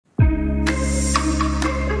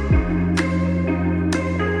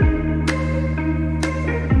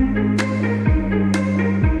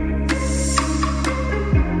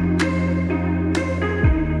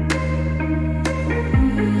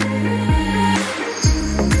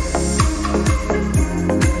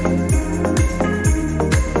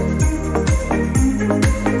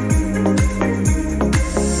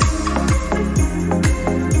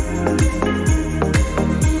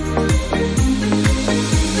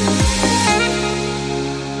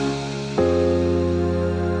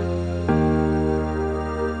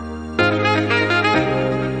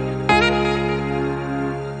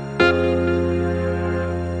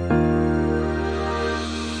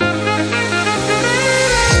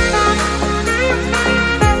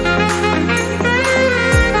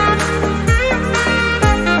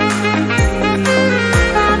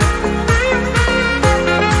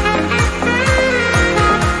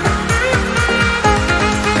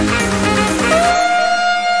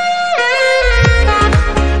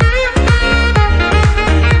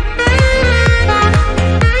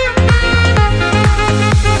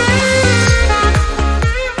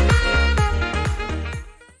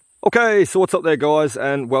Okay, so what's up there guys,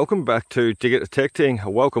 and welcome back to Digger Detecting.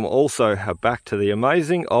 Welcome also back to the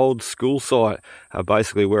amazing old school site,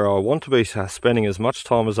 basically where I want to be spending as much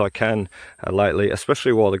time as I can lately,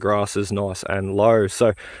 especially while the grass is nice and low.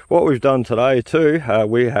 So what we've done today too,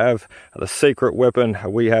 we have the secret weapon.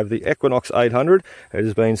 We have the EQUINOX 800. It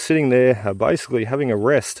has been sitting there basically having a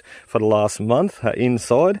rest for the last month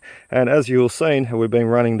inside, and as you will seen, we've been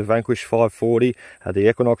running the Vanquish 540, the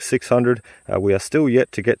EQUINOX 600. We are still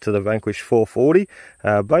yet to get to the Vanquish 440.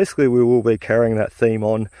 Basically we will be carrying that theme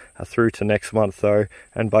on through to next month though,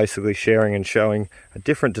 and basically sharing and showing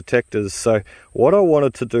different detectors. So what I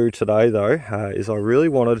wanted to do today though is I really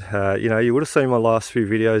wanted, you would have seen my last few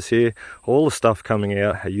videos here, all the stuff coming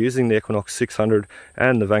out using the EQUINOX 600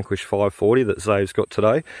 and the Vanquish 540 that Zave's got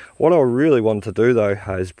today. What I really wanted to do though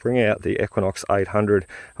is bring out the EQUINOX 800.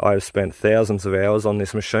 I have spent thousands of hours on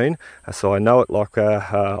this machine, so I know it like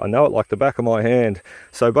the back of my hand.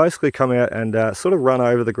 So basically come out and sort of run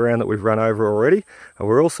over the ground that we've run over already.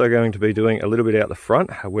 We're also going to be doing a little bit out the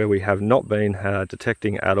front where we have not been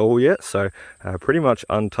detecting at all yet, so pretty much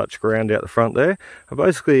untouched ground out the front there.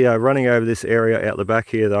 Basically running over this area out the back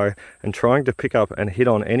here though, and trying to pick up and hit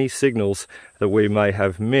on any signals that we may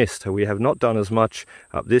have missed. We have not done as much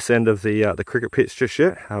up this end of the cricket pitch just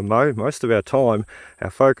yet. Most of our time, our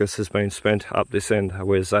focus has been spent up this end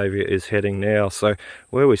where Xavier is heading now, so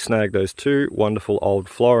where we snagged those two wonderful old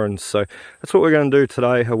florins. So that's what we're going to do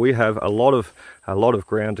today. We have a lot of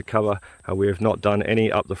ground to cover. We have not done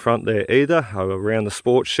any up the front there either, around the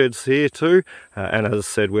sports sheds here too, and as I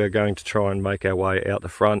said, we're going to try and make our way out the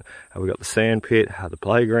front. We've got the sand pit, the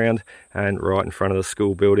playground, and right in front of the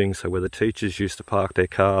school building, so where the teachers used to park their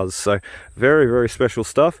cars. So very, very special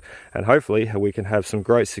stuff, and hopefully we can have some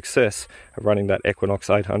great success running that EQUINOX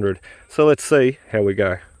 800. So let's see how we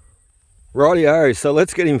go. Rightio, so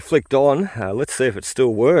let's get him flicked on. Let's see if it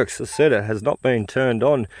still works. As I said, it has not been turned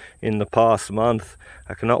on in the past month.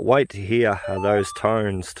 I cannot wait to hear those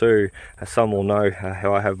tones too. Some will know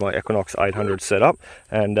how I have my EQUINOX 800 set up,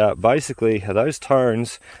 and basically those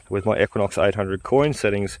tones with my EQUINOX 800 coin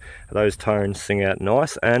settings, those tones sing out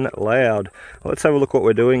nice and loud. Let's have a look what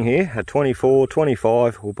we're doing here. At 24,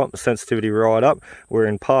 25, we'll bump the sensitivity right up. We're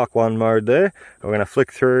in Park 1 mode there. We're going to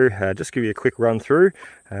flick through, just give you a quick run through.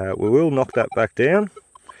 We will knock that back down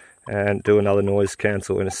and do another noise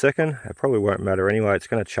cancel in a second. It probably won't matter anyway, it's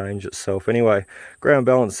going to change itself anyway. Ground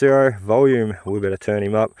balance 0, volume, we better turn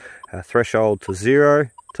him up. Threshold to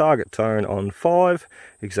 0, target tone on 5,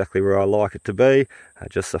 exactly where I like it to be.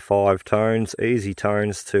 Just the 5 tones, easy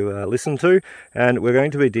tones to listen to. And we're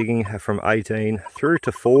going to be digging from 18 through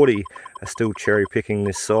to 40, still cherry picking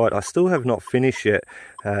this site. I still have not finished yet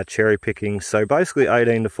cherry picking, so basically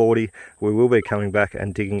 18 to 40 we will be coming back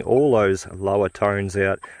and digging all those lower tones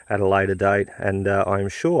out at a later date, and I'm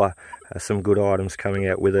sure some good items coming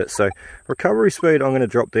out with it. So recovery speed I'm going to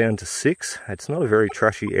drop down to 6. It's not a very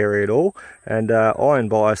trashy area at all, and iron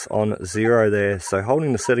bias on 0 there. So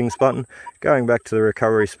holding the settings button, going back to the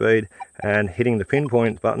recovery speed and hitting the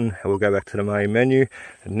pinpoint button, we'll go back to the main menu.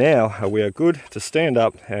 And now we are good to stand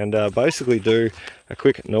up and basically do a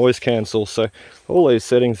quick noise cancel. So all these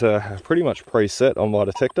settings are pretty much preset on my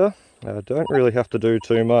detector. Don't really have to do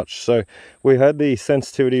too much. So we had the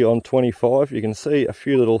sensitivity on 25. You can see a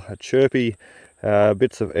few little chirpy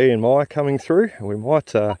bits of EMI coming through. We might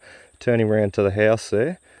turn him around to the house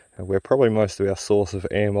there, where probably most of our source of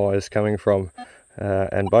EMI is coming from.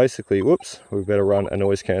 And basically, whoops, we better run a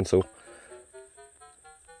noise cancel.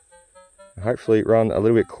 Hopefully run a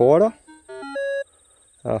little bit quieter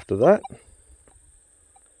after that.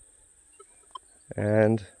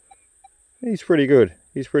 And he's pretty good.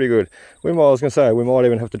 He's pretty good. I was going to say, we might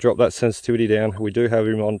even have to drop that sensitivity down. We do have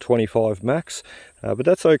him on 25 max, but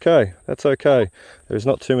that's okay. That's okay. There's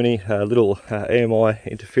not too many little EMI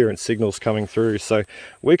interference signals coming through, so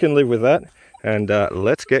we can live with that, and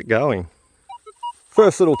let's get going.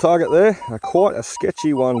 First little target there, quite a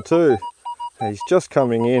sketchy one too. He's just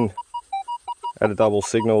coming in at a double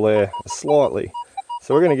signal there, slightly.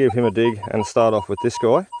 So we're going to give him a dig and start off with this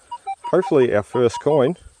guy. Hopefully our first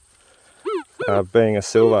coin being a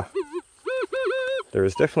silver. There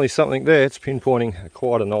is definitely something there. It's pinpointing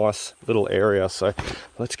quite a nice little area, so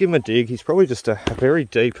let's give him a dig. He's probably just a very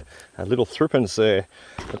deep little thrippence there.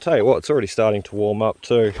 I'll tell you what, it's already starting to warm up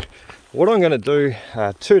too. What I'm going to do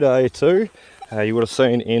today too, you would have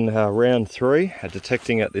seen in round 3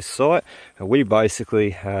 detecting at this site, we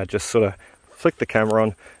basically just sort of flick the camera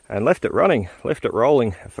on and left it running, left it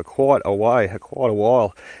rolling for quite a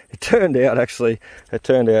while. It turned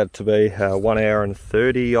out to be a 1 hour and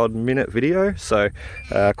 30 odd minute video, so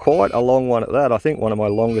quite a long one at that. I think one of my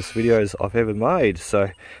longest videos I've ever made, so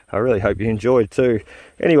I really hope you enjoyed too.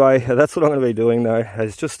 Anyway, that's what I'm going to be doing though,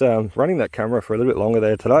 is just running that camera for a little bit longer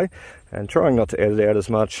there today and trying not to edit out as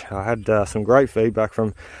much. I had some great feedback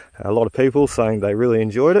from a lot of people saying they really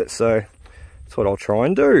enjoyed it, so that's what I'll try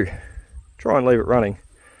and do. Try and leave it running.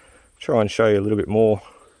 Try and show you a little bit more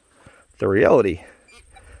the reality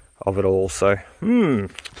of it all. So,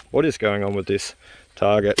 what is going on with this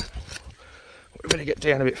target? We're going to get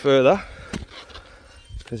down a bit further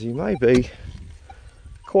because he may be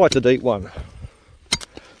quite a deep one.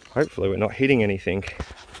 Hopefully we're not hitting anything.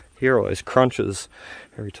 Hear all those crunches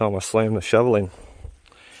every time I slam the shovel in.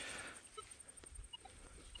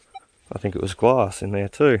 I think it was glass in there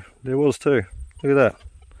too. There was too. Look at that.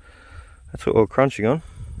 That's what we're crunching on.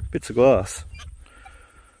 Bits of glass.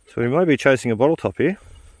 So we may be chasing a bottle top here.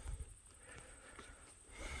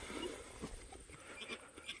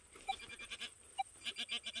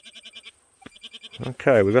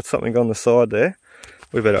 Okay, we've got something on the side there.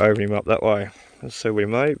 We better open him up that way. So we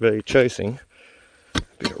may be chasing a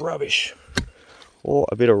bit of rubbish or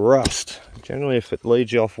a bit of rust. Generally, if it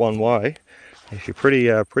leads you off one way, if you're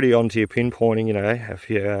pretty onto your pinpointing, you know, if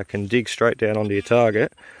you can dig straight down onto your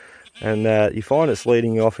target, and you find it's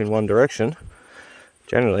leading you off in one direction,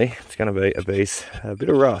 generally it's going to be a bit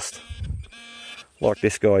of rust, like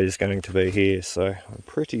this guy is going to be here. So I'm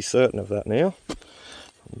pretty certain of that now.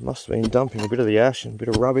 Must have been dumping a bit of the ash and a bit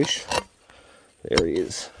of rubbish. There he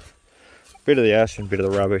is. A bit of the ash and a bit of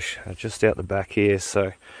the rubbish just out the back here,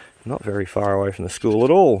 so not very far away from the school at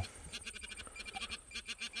all.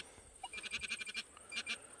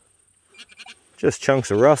 Just chunks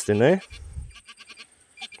of rust in there.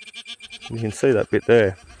 You can see that bit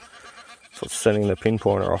there. That's what's sending the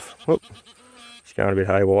pinpointer off. Whoop. It's going a bit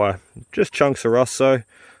haywire. Just chunks of rust, so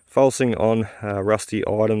falsing on a rusty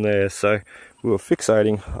item there. So we were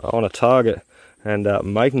fixating on a target and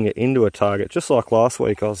making it into a target. Just like last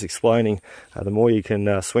week I was explaining, the more you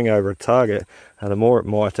can swing over a target, the more it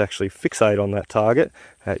might actually fixate on that target.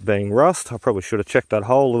 It being rust, I probably should have checked that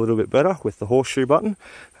hole a little bit better with the horseshoe button.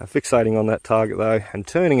 Fixating on that target though, and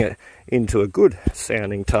turning it into a good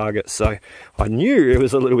sounding target. So I knew it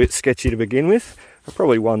was a little bit sketchy to begin with.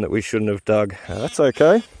 Probably one that we shouldn't have dug. That's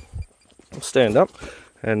okay. I'll stand up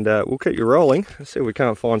and we'll keep you rolling and see if we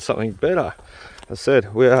can't find something better. As I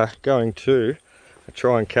said, we are going to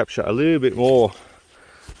try and capture a little bit more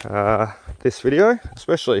this video,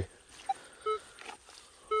 especially.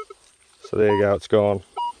 So there you go, it's gone.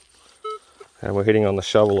 And we're hitting on the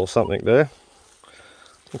shovel or something there.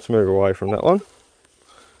 Let's move away from that one.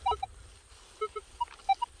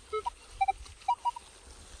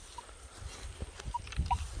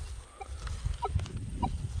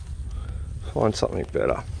 Find something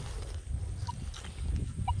better.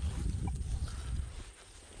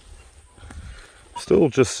 Still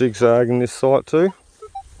just zigzagging this site too.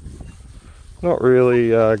 Not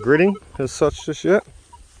really gritting as such just yet.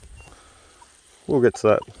 We'll get to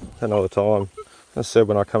that another time. As I said,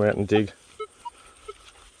 when I come out and dig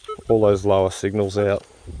all those lower signals out.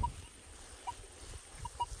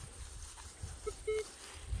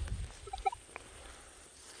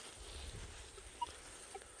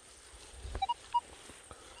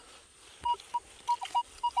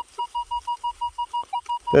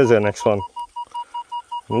 There's our next one.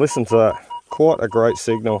 And listen to that, quite a great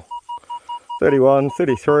signal. 31,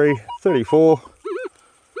 33, 34.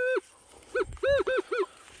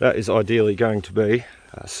 That is ideally going to be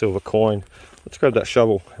a silver coin. Let's grab that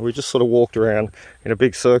shovel. We just sort of walked around in a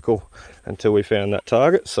big circle until we found that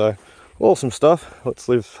target. So awesome stuff. Let's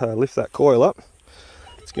lift that coil up.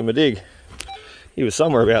 Let's give him a dig. He was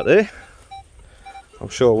somewhere about there. I'm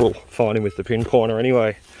sure we'll find him with the pinpointer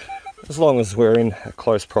anyway, as long as we're in a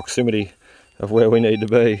close proximity of where we need to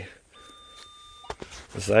be.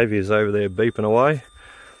 Xavier's over there beeping away.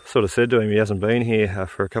 Sort of said to him he hasn't been here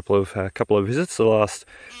for a couple of visits, the last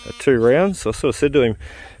 2 rounds. So I sort of said to him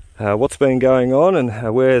what's been going on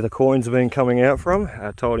and where the coins have been coming out from.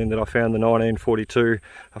 I told him that I found the 1942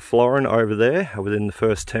 florin over there within the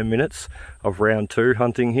first 10 minutes of round 2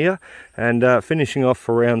 hunting here, and finishing off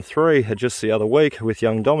for round 3 just the other week with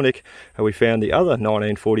young Dominic, we found the other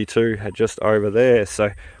 1942 just over there.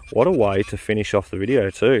 So what a way to finish off the video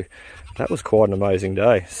too. That was quite an amazing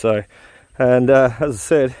day. So, and as I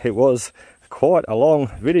said, it was quite a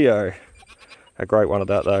long video. A great one at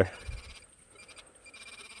that though.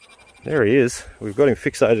 There he is. We've got him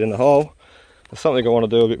fixated in the hole. There's something I want to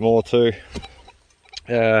do a bit more too.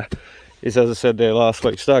 is, as I said there last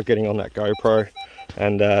week, start getting on that GoPro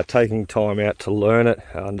and taking time out to learn it,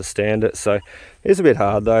 understand it. So it's a bit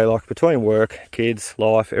hard though, like between work, kids,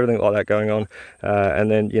 life, everything like that going on, and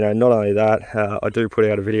then, you know, not only that, I do put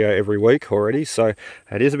out a video every week already, so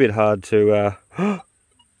it is a bit hard to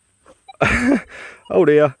oh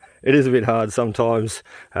dear, it is a bit hard sometimes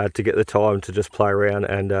to get the time to just play around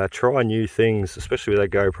and try new things, especially with a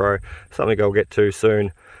GoPro. Something I'll get to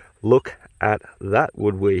soon. Look at that,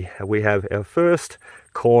 would we? We have our first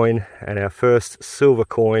coin and our first silver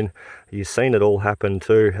coin. You've seen it all happen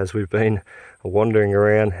too as we've been wandering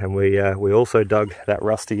around, and we also dug that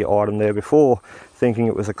rusty item there before thinking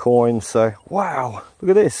it was a coin. So wow,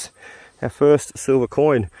 look at this, our first silver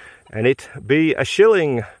coin, and it be a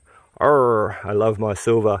shilling. Arr, I love my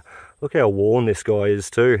silver. Look how worn this guy is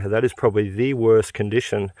too. That is probably the worst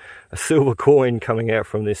condition a silver coin coming out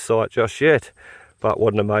from this site just yet, but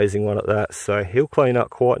what an amazing one at that. So he'll clean up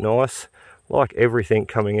quite nice, like everything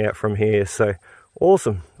coming out from here. So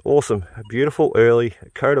awesome, awesome, a beautiful early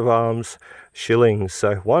coat of arms shillings.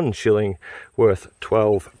 So 1 shilling worth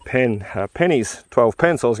 12 pennies, 12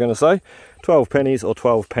 pence I was going to say, 12 pennies or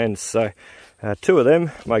 12 pence. So 2 of them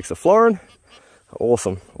makes a florin.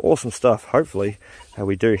 Awesome, awesome stuff. Hopefully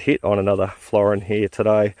we do hit on another florin here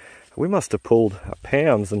today. We must have pulled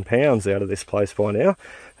pounds and pounds out of this place by now.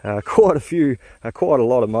 Quite a few, quite a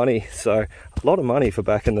lot of money. So a lot of money for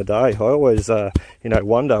back in the day. I always, you know,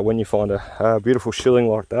 wonder when you find a beautiful shilling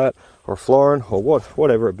like that, or a florin, or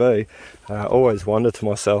whatever it be. I always wonder to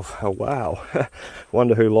myself, oh, wow,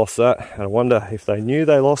 wonder who lost that. And I wonder if they knew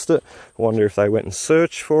they lost it. I wonder if they went and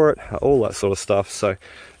searched for it. All that sort of stuff. So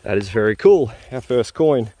that is very cool. Our first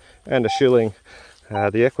coin and a shilling.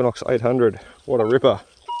 The Equinox 800. What a ripper.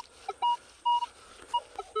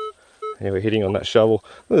 Yeah, we're hitting on that shovel.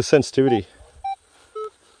 Look at the sensitivity.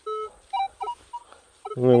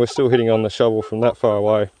 I mean, we're still hitting on the shovel from that far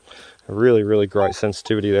away. A really, really great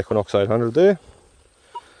sensitivity, the Equinox 800 there.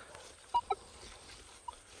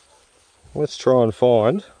 Let's try and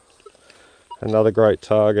find another great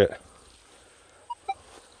target.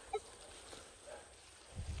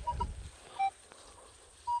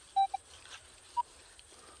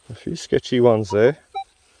 A few sketchy ones there.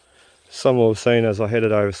 Some I've seen as I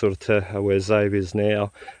headed over sort of to where Zabe is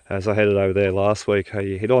now. As I headed over there last week,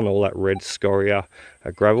 you hit on all that red scoria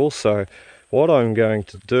gravel. So what I'm going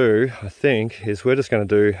to do, I think, is we're just going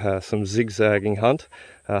to do some zigzagging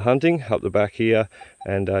hunting up the back here,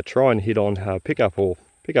 and try and hit on pick up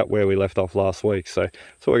where we left off last week. So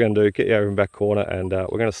that's what we're going to do, get you over in the back corner, and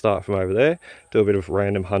we're going to start from over there, do a bit of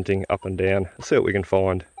random hunting up and down, see what we can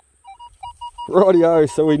find. Rightio,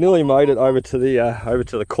 so we nearly made it over to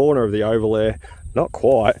the corner of the oval there. Not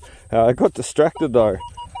quite. I got distracted though.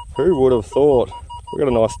 Who would have thought? We've got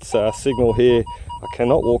a nice signal here I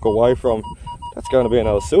cannot walk away from. That's going to be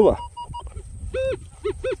another silver.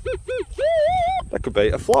 That could be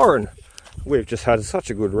a florin. We've just had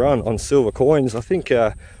such a good run on silver coins. I think,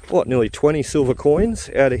 nearly 20 silver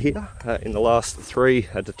coins out of here in the last 3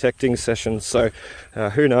 detecting sessions. So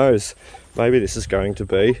who knows? Maybe this is going to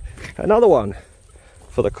be another one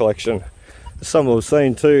for the collection. Some we've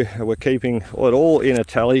seen too, we're keeping it all in a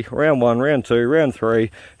tally. Round 1, round 2, round 3,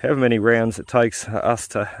 how many rounds it takes us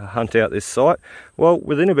to hunt out this site. Well,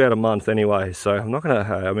 within about a month anyway, so I'm not going to,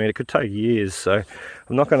 I mean, it could take years, so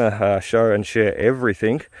I'm not going to show and share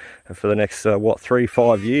everything for the next,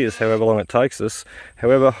 3-5 years, however long it takes us.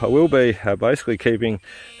 However, I will be basically keeping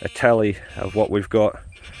a tally of what we've got.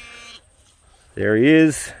 There he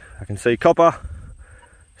is. I can see copper.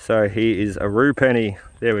 So he is a rue penny.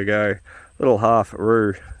 There we go. Little half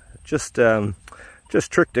rue. Just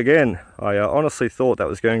tricked again. I honestly thought that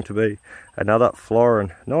was going to be another florin.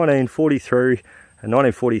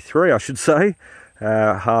 1943 I should say.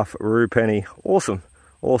 Half rue penny. Awesome,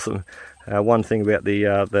 awesome. One thing about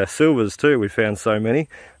the silvers too, we found so many.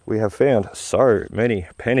 We have found so many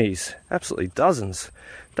pennies. Absolutely dozens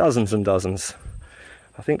and dozens.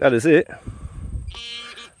 I think that is it.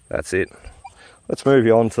 That's it. Let's move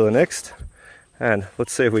you on to the next, and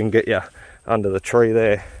let's see if we can get you under the tree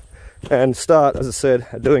there and start, as I said,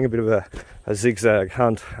 doing a bit of a zigzag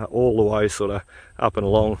hunt all the way sort of up and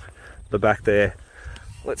along the back there.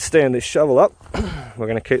 Let's stand this shovel up. We're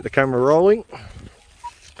going to keep the camera rolling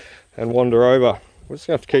and wander over. We're just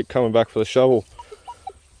going to have to keep coming back for the shovel.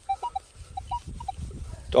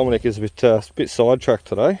 Dominic is a bit sidetracked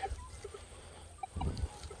today.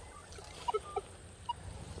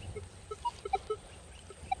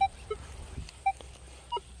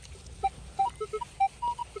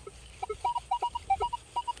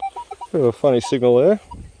 Bit of a funny signal there.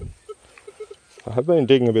 I have been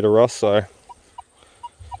digging a bit of rust, so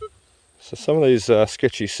some of these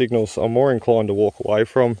sketchy signals I'm more inclined to walk away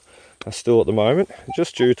from still at the moment,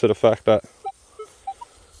 just due to the fact that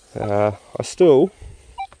I still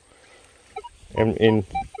am in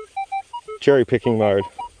cherry picking mode.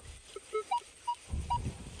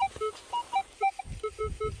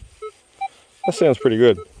 That sounds pretty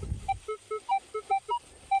good.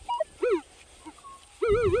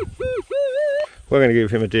 We're going to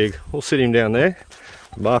give him a dig. We'll sit him down there,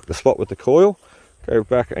 mark the spot with the coil, go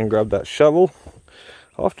back and grab that shovel.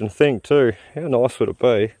 I often think too, how nice would it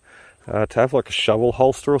be to have like a shovel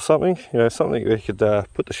holster or something, you know, something you could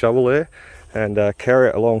put the shovel there and carry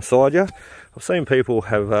it alongside you. I've seen people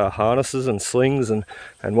have harnesses and slings and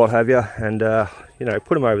what have you, and you know,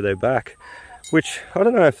 put them over their back, which I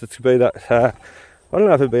don't know if it's be that I don't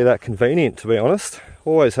know if it'd be that convenient, to be honest.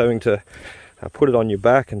 Always having to put it on your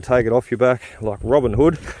back and take it off your back like Robin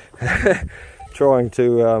Hood, trying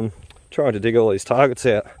to dig all these targets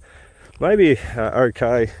out. Maybe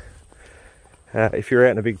okay if you're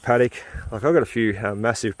out in a big paddock. Like I've got a few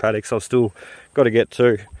massive paddocks I've still got to get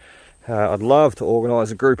to. I'd love to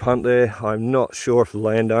organise a group hunt there. I'm not sure if the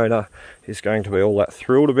landowner is going to be all that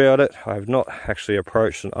thrilled about it. I have not actually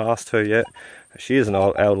approached and asked her yet. She is an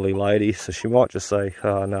old elderly lady, so she might just say,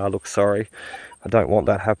 oh, no, look, sorry, I don't want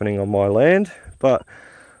that happening on my land. But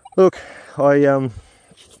look,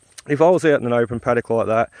 if I was out in an open paddock like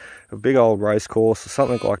that, a big old race course or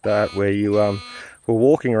something like that, where you were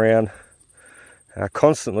walking around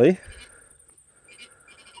constantly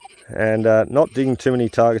and not digging too many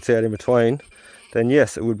targets out in between, then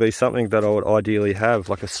yes, it would be something that I would ideally have,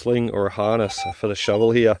 like a sling or a harness for the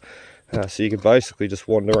shovel here, so you could basically just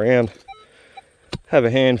wander around, have a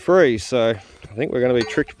hand free. So I think we're going to be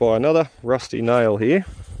tricked by another rusty nail here,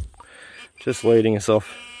 just leading us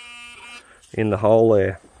off in the hole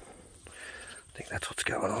there. I think that's what's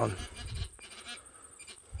going on.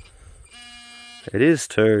 It is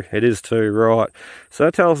too, right. So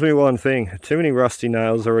that tells me one thing, too many rusty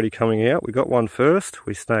nails already coming out. We got one first,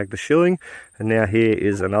 we snagged the shilling, and now here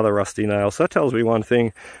is another rusty nail. So that tells me one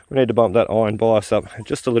thing, we need to bump that iron bias up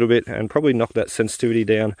just a little bit and probably knock that sensitivity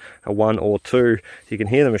down a 1 or 2. You can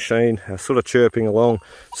hear the machine sort of chirping along,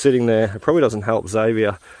 sitting there. It probably doesn't help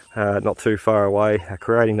Xavier not too far away,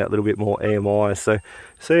 creating that little bit more EMI. So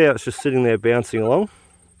see how it's just sitting there bouncing along?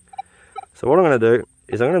 So what I'm going to do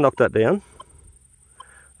is I'm going to knock that down.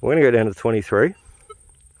 We're going to go down to 23.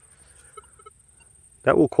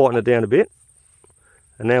 That will quieten it down a bit.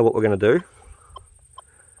 And now what we're going to do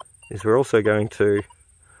is we're also going to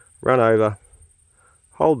run over,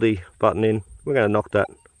 hold the button in. We're going to knock that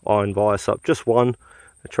iron bias up just 1.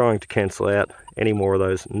 We're trying to cancel out any more of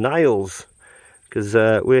those nails, because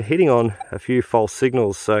we're hitting on a few false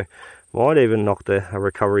signals, so might even knock the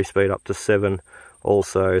recovery speed up to 7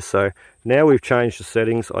 also. So now we've changed the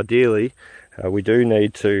settings. Ideally we do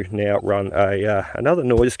need to now run another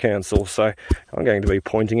noise cancel, so I'm going to be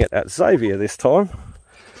pointing it at Xavier this time,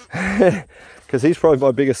 because he's probably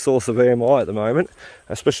my biggest source of EMI at the moment,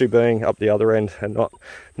 especially being up the other end and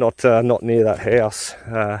not near that house.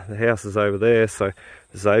 The house is over there, so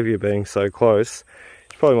Xavier being so close,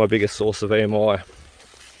 it's probably my biggest source of EMI.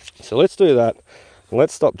 So let's do that, and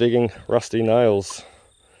let's stop digging rusty nails.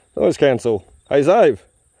 Noise cancel. Hey Xav!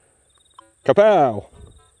 Kapow!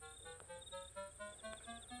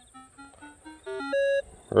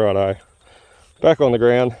 Righto, back on the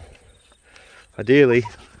ground. Ideally,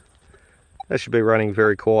 that should be running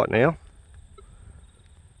very quiet now.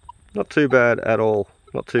 Not too bad at all,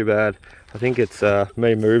 not too bad. I think it's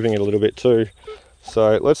me moving it a little bit too.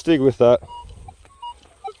 So let's dig with that.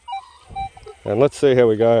 And let's see how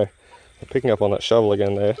we go. I'm picking up on that shovel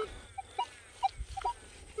again there.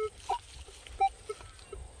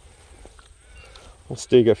 Let's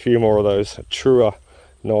dig a few more of those truer,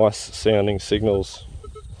 nice sounding signals.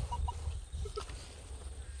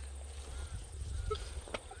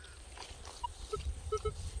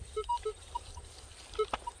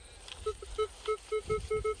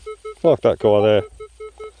 Like that guy there.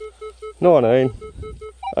 19,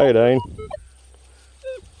 18.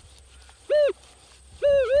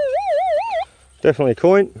 Definitely a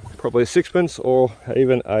coin, probably a 6pence or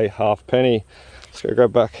even a halfpenny. Let's go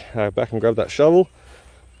grab back and grab that shovel.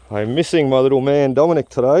 I'm missing my little man Dominic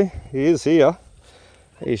today. He is here.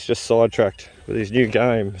 He's just sidetracked with his new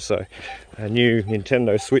game, so a new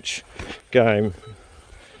Nintendo Switch game.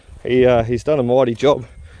 He's done a mighty job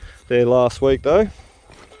there last week though,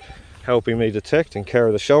 helping me detect and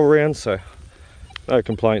carry the shovel around, so no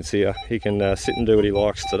complaints here. He can sit and do what he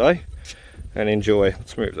likes today and enjoy.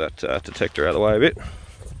 Let's move that detector out of the way a bit.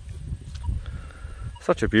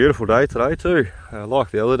 Such a beautiful day today too,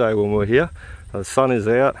 like the other day when we were here. The sun is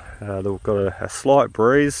out, they've got a slight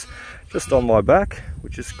breeze just on my back,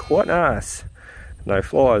 which is quite nice. No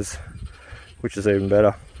flies, which is even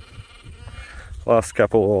better. First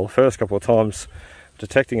couple of times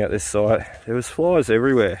detecting at this site, there was flies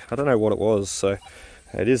everywhere. I don't know what it was. So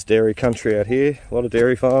it is dairy country out here, a lot of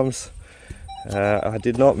dairy farms. I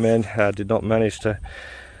did not manage to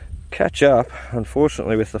catch up,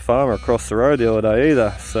 unfortunately, with the farmer across the road the other day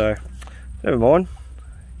either. So never mind,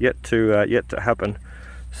 yet to happen.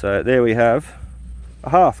 So there we have a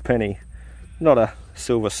halfpenny, not a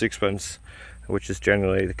silver sixpence, which is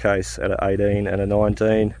generally the case at an 18 and a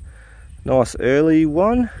 19. Nice early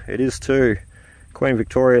one, it is too. Queen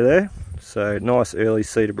Victoria there, so nice early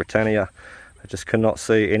seed of Britannia. I just cannot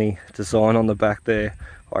see any design on the back there.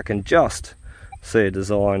 I can just see a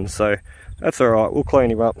design, so that's alright. We'll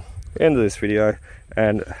clean him up, end of this video,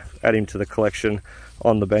 and add him to the collection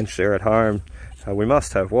on the bench there at home. We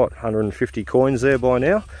must have, what, 150 coins there by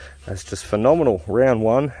now. That's just phenomenal. Round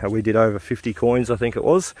one, we did over 50 coins, I think it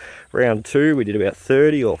was. Round two, we did about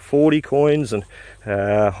 30 or 40 coins, and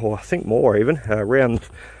or I think more even. Round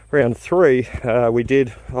three, we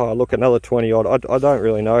did, look, another 20 odd. I don't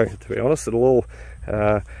really know, to be honest. It'll all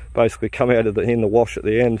basically come out in the wash at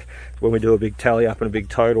the end when we do a big tally up and a big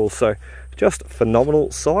total. So just a phenomenal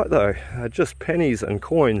site though. Just pennies and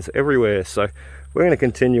coins everywhere. So we're going to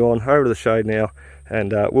continue on over to the shade now,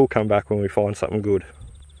 and we'll come back when we find something good.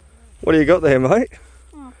 What do you got there, mate?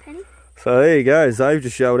 Oh, penny. So there you go, Zave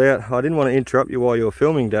just showed out. I didn't want to interrupt you while you were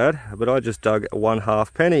filming, Dad, but I just dug a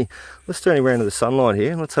 1/2 penny. Let's turn him around to the sunlight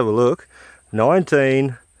here and let's have a look.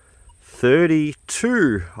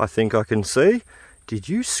 1932, I think I can see. Did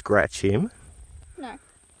you scratch him? No.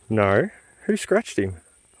 No? Who scratched him?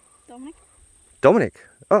 Dominic. Dominic?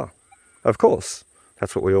 Oh, of course.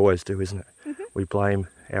 That's what we always do, isn't it? Mm-hmm. We blame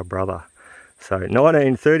our brother. So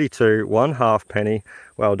 1932, 1/2 penny.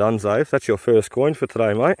 Well done, Zave. That's your first coin for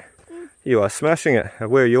today, mate. Mm. You are smashing it.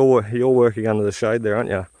 Where you're working under the shade there, aren't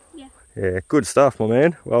you? Yeah. Yeah, good stuff, my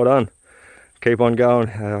man. Well done. Keep on going.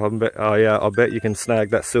 I bet you can snag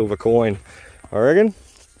that silver coin. I reckon.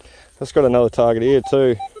 That's got another target here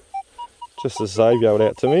too. Just as Zave yelled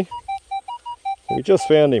out to me. We just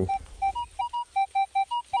found him.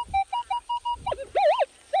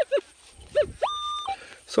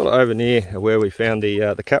 Sort of over near where we found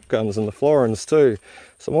the cap guns and the florins too.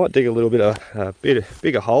 So I might dig a little bit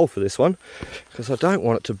bigger hole for this one, because I don't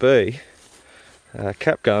want it to be a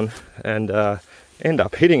cap gun and end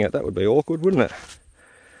up hitting it. That would be awkward, wouldn't it?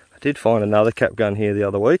 I did find another cap gun here the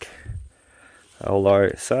other week,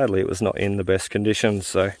 although sadly it was not in the best condition,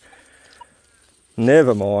 so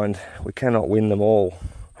never mind, we cannot win them all.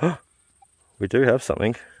 We do have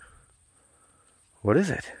something. What is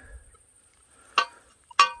it?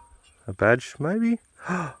 A badge, maybe?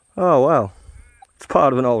 Oh wow, it's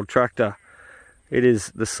part of an old tractor. It is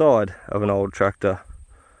the side of an old tractor.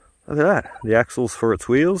 Look at that, the axles for its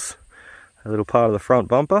wheels, a little part of the front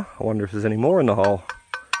bumper. I wonder if there's any more in the hole.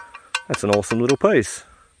 That's an awesome little piece.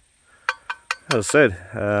 As I said,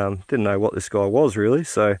 didn't know what this guy was really,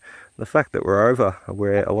 so the fact that we're over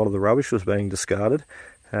where a lot of the rubbish was being discarded,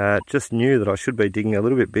 just knew that I should be digging a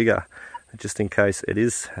little bit bigger, just in case it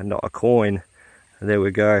is not a coin. And there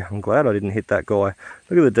we go. I'm glad I didn't hit that guy.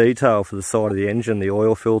 Look at the detail for the side of the engine, the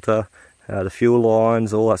oil filter, the fuel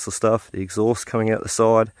lines, all that sort of stuff, the exhaust coming out the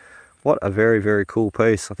side. What a very, very cool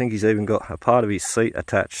piece. I think he's even got a part of his seat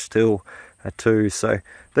attached still too. So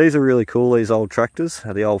these are really cool, these old tractors,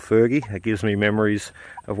 the old Fergie. It gives me memories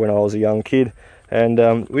of when I was a young kid. And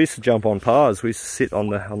we used to jump on pars. We used to sit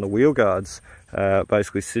on the wheel guards,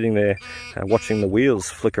 basically sitting there watching the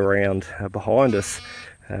wheels flick around behind us.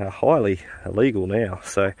 Highly illegal now,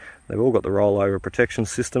 so they've all got the rollover protection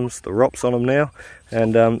systems, the ROPS on them now,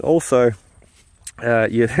 and also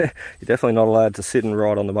you're definitely not allowed to sit and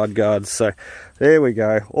ride on the mud guards. So there we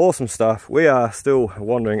go, awesome stuff. We are still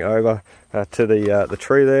wandering over to the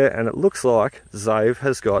tree there, and it looks like Zave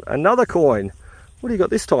has got another coin. What do you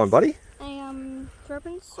got this time, buddy? A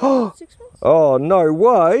threepence. Sixpence. Oh, no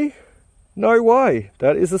way, no way,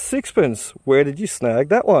 that is a sixpence. Where did you snag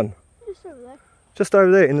that one? Just over there. Just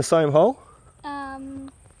over there in the same hole?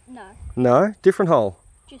 No. No? Different hole?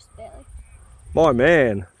 Just barely. My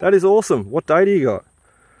man, that is awesome. What day do you got?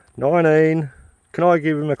 19. Can I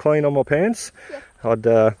give him a clean on my pants?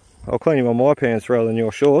 Yeah. I'll clean him on my pants rather than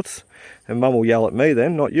your shorts. And Mum will yell at me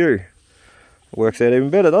then, not you. It works out even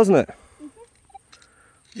better, doesn't it?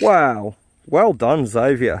 Mm-hmm. Wow. Well done,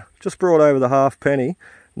 Xavier. Just brought over the halfpenny.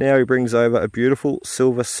 Now he brings over a beautiful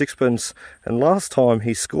silver sixpence, and last time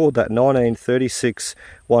he scored that 1936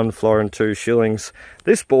 1 florin 2 shillings.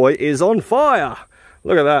 This boy is on fire.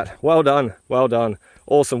 Look at that. Well done. Well done.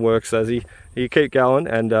 Awesome work, Sazzy. You keep going,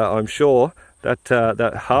 and I'm sure that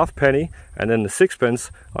that halfpenny and then the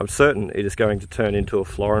sixpence, I'm certain it is going to turn into a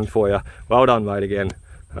florin for you. Well done, mate, again.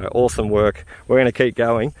 Awesome work. We're going to keep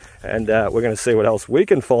going, and we're going to see what else we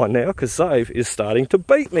can find now, because Zave is starting to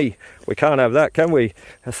beat me. We can't have that, can we?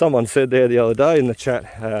 As someone said there the other day in the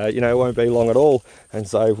chat, you know, it won't be long at all, and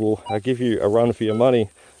Zave will give you a run for your money.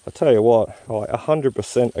 I tell you what, I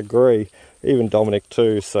 100% agree. Even Dominic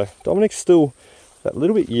too. So Dominic's still a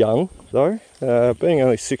little bit young though, being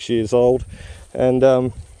only 6 years old, and yeah,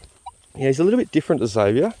 he's a little bit different to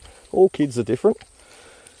Xavier. All kids are different.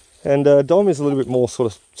 And Dom is a little bit more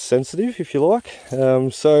sort of sensitive, if you like.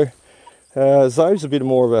 So Zave's a bit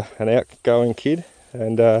more of an outgoing kid,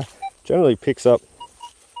 and generally picks things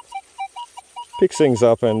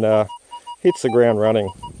up and hits the ground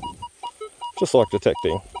running, just like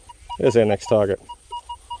detecting. There's our next target.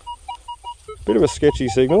 Bit of a sketchy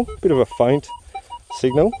signal, bit of a faint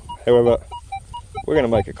signal. However, we're going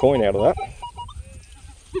to make a coin out of that.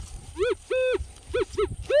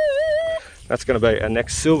 That's going to be our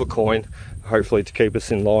next silver coin, hopefully to keep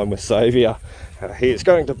us in line with Xavier. He is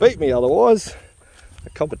going to beat me otherwise. The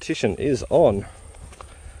competition is on.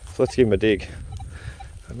 So let's give him a dig.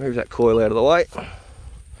 I'll move that coil out of the way.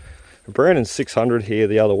 Brandon's 600 here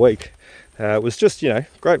the other week. It was just, you know,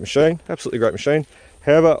 great machine, absolutely great machine.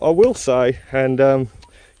 However, I will say, and you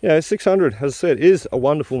know, 600, as I said, is a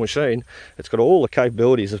wonderful machine. It's got all the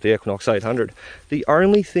capabilities of the Equinox 800. The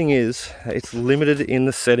only thing is, it's limited in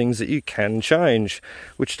the settings that you can change,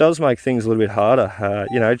 which does make things a little bit harder,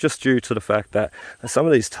 you know, just due to the fact that some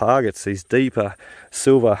of these targets, these deeper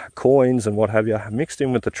silver coins and what have you, mixed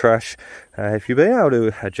in with the trash, if you've been able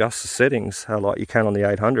to adjust the settings like you can on the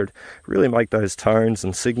 800, really make those tones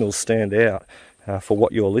and signals stand out. For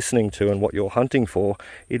what you're listening to and what you're hunting for,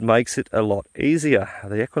 it makes it a lot easier.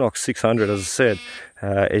 The Equinox 600, as I said,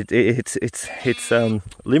 it's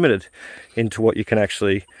limited into what you can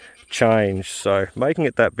actually change, so making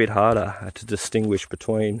it that bit harder to distinguish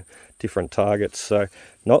between different targets. So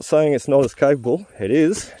not saying it's not as capable, it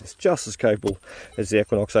is. It's just as capable as the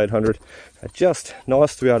Equinox 800. Just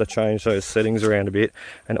nice to be able to change those settings around a bit,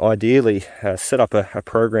 and ideally set up a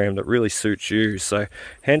program that really suits you. So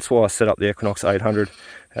hence why I set up the Equinox 800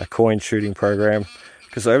 coin shooting program,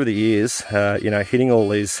 because over the years, you know, hitting all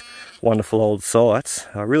these wonderful old sites,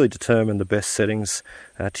 I really determined the best settings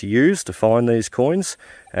to use to find these coins,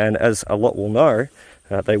 and as a lot will know,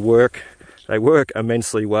 they work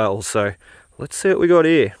immensely well. So let's see what we got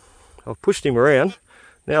here. I've pushed him around,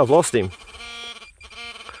 now I've lost him.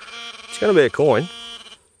 It's going to be a coin,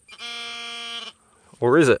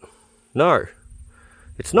 or is it? No,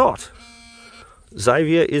 it's not.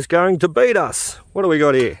 Xavier is going to beat us. What do we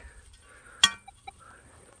got here? A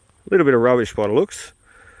little bit of rubbish by the looks.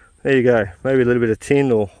 There you go, maybe a little bit of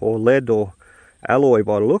tin or lead or alloy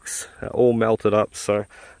by the looks, all melted up. So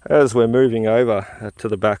as we're moving over to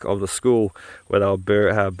the back of the school where they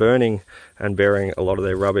were burning and burying a lot of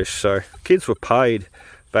their rubbish, so kids were paid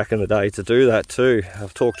back in the day to do that too.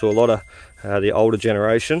 I've talked to a lot of the older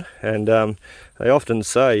generation, and they often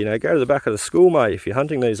say, you know, go to the back of the school, mate. If you're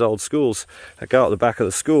hunting these old schools, go at the back of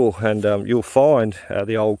the school, and you'll find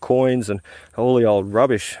the old coins and all the old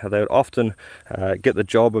rubbish. They would often get the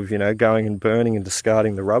job of, you know, going and burning and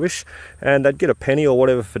discarding the rubbish, and they'd get a penny or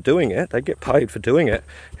whatever for doing it. They'd get paid for doing it.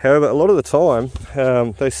 However, a lot of the time,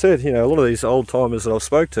 they said, you know, a lot of these old timers that I've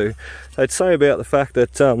spoke to, they'd say about the fact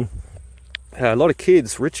that a lot of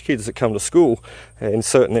kids, rich kids that come to school in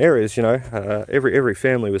certain areas, you know, every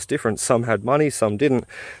family was different. Some had money, some didn't.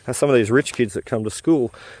 Some of these rich kids that come to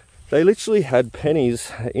school, they literally had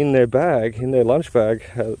pennies in their bag, in their lunch bag,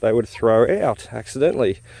 they would throw out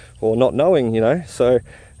accidentally or not knowing, you know. So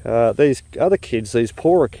these other kids, these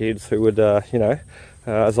poorer kids who would, you know,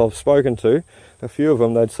 as I've spoken to, a few of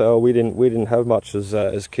them, they'd say, oh, we didn't have much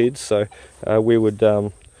as kids, so we would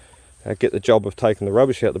get the job of taking the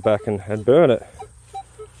rubbish out the back and burn it,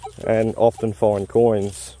 and often find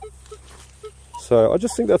coins. So I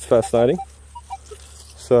just think that's fascinating.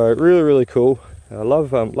 So really cool. I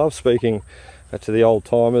love speaking to the old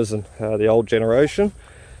timers and the old generation,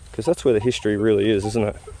 because that's where the history really is, isn't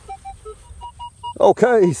it?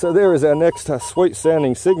 Okay, so there is our next sweet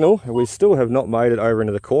sounding signal. We still have not made it over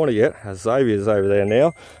into the corner yet. Xavier's over there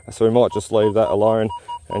now, so we might just leave that alone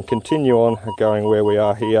and continue on going where we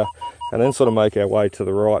are here, and then sort of make our way to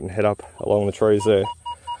the right and head up along the trees there.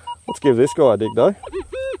 Let's give this guy a dig though.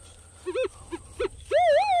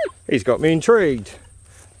 He's got me intrigued.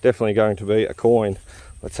 Definitely going to be a coin.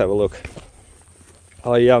 Let's have a look.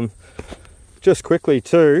 I just quickly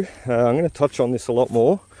too, I'm going to touch on this a lot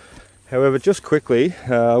more. However, just quickly,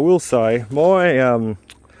 I will say my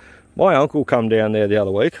my uncle come down there the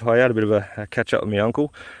other week. I had a bit of a catch up with my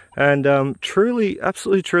uncle, and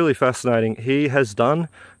absolutely truly fascinating. He has done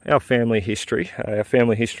our family history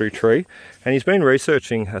tree, and he's been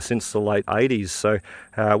researching since the late 80s, so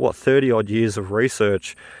 30 odd years of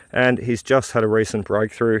research, and he's just had a recent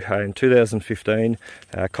breakthrough in 2015,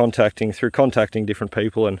 contacting different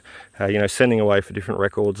people and sending away for different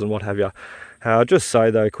records and what have you. I'll just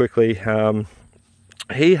say though quickly,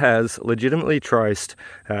 he has legitimately traced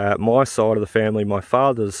my side of the family, my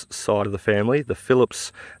father's side of the family, the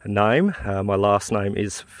Phillips name. My last name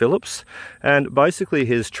is Phillips, and basically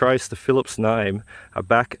he's traced the Phillips name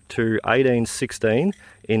back to 1816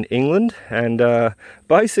 in England, and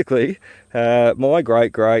basically my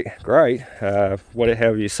great,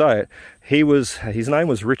 whatever you say it, his name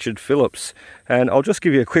was Richard Phillips. And I'll just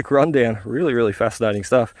give you a quick rundown. Really fascinating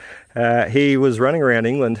stuff. He was running around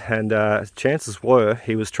England, and chances were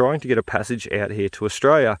he was trying to get a passage out here to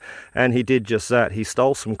Australia, and he did just that. He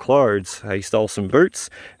stole some clothes, he stole some boots,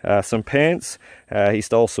 some pants, he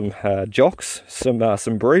stole some jocks,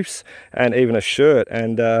 some briefs, and even a shirt.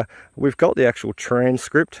 And we've got the actual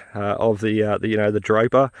transcript of the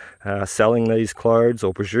draper selling these clothes,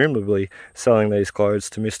 or presumably selling these clothes,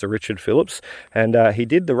 to Mr. Richard Phillips. And he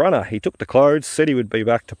did the runner. He took the clothes, said he would be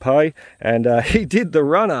back to pay, and he did the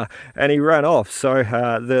runner, and he ran off. So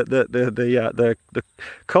the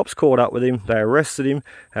cops caught up with him. They arrested him.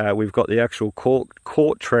 We've got the actual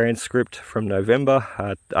court transcript from November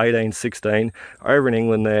 1816 over in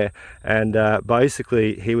England there, and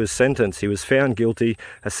basically he was sentenced. He was found guilty,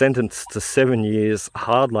 sentenced to 7 years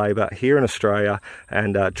hard labour here in Australia,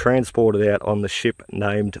 and transported out on the ship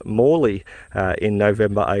named Morley in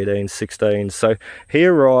November 1816. So he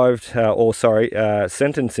arrived,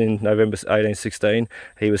 sentenced in November 1816.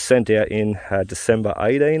 He was sent out in December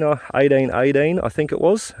 1818, I think it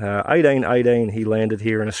was. 1818 he landed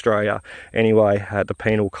here in Australia anyway, at the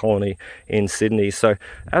penal colony in Sydney. So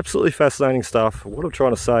absolutely fascinating stuff. What I'm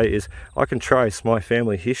trying to say is I can trace my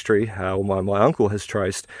family history, or my uncle has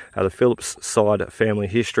traced the Phillips side family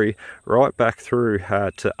history right back through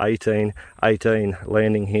to 1818,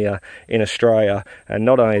 landing here in Australia. And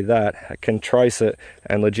not only that, I can trace it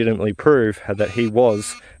and legitimately prove that he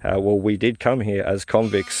was, we did come here as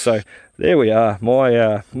convicts. So there we are, my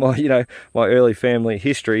early family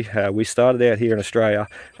history. We started out here in Australia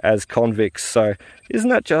as convicts. So isn't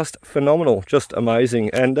that just phenomenal, just amazing?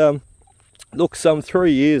 And look, some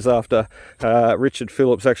 3 years after Richard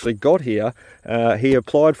Phillips actually got here, he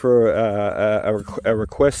applied for a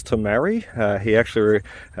request to marry. A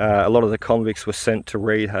lot of the convicts were sent to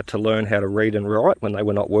learn how to read and write when they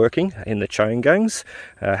were not working in the chain gangs,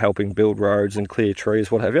 helping build roads and clear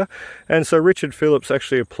trees, what have you. And so Richard Phillips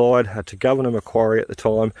actually applied to Governor Macquarie at the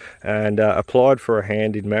time, and applied for a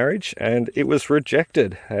hand in marriage, and it was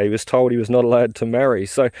rejected. He was told he was not allowed to marry.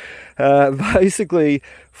 So basically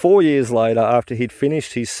 4 years later, after he'd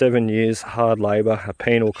finished his 7 years hard labour, a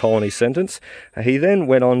penal colony sentence, he then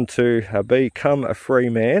went on to become a free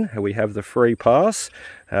man. We have the free pass,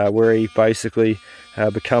 where he basically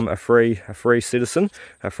become a free citizen,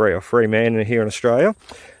 a free man here in Australia.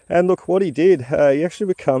 And look what he did. He actually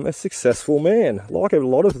become a successful man. Like a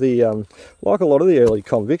lot of the early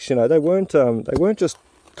convicts, they weren't just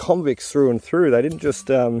convicts through and through. They didn't just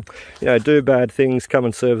do bad things, come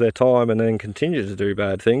and serve their time, and then continue to do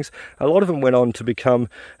bad things. A lot of them went on to become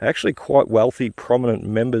actually quite wealthy, prominent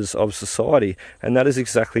members of society, and that is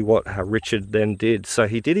exactly what Richard then did. So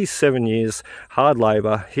he did his 7 years hard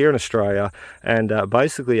labour here in Australia, and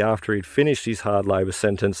basically after he'd finished his hard labour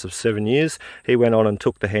sentence of 7 years, he went on and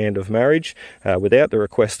took the hand of marriage without the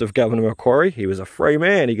request of Governor Macquarie. He was a free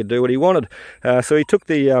man, he could do what he wanted. So he took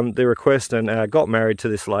the request and got married to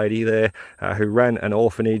this lady there who ran an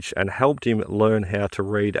orphanage and helped him learn how to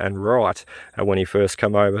read and write when he first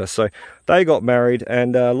came over. So they got married,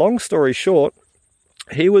 and long story short,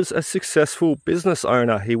 he was a successful business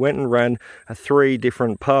owner. He went and ran 3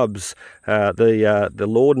 different pubs. The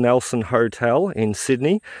Lord Nelson Hotel in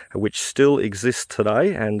Sydney, which still exists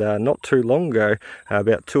today, and not too long ago,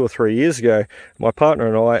 about 2 or 3 years ago, my partner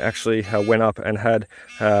and I actually went up and had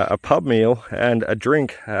a pub meal and a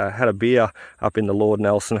drink, had a beer up in the Lord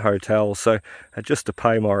Nelson Hotel. So just to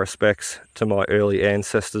pay my respects to my early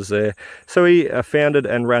ancestors there. So he founded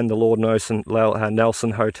and ran the Lord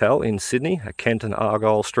Nelson Hotel in Sydney, Kent and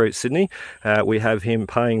Argyle Street, Sydney. We have him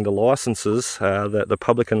paying the licenses, the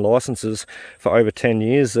publican licenses, for over 10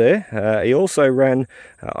 years there. He also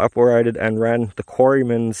operated and ran the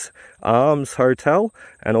Quarryman's Arms Hotel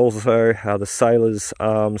and also the Sailor's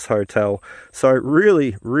Arms Hotel. So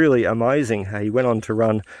really, really amazing. He went on to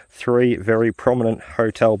run 3 very prominent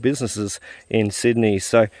hotel businesses in Sydney.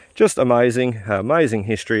 So just amazing, amazing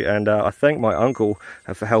history, and I thank my uncle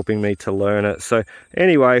for helping me to learn it. So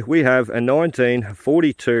anyway, we have a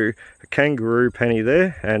 1942 kangaroo penny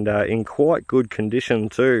there, and in quite good condition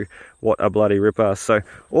too. What a bloody ripper. So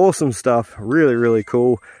awesome stuff, really, really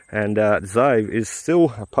cool. And Zave is still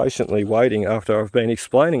patiently waiting after I've been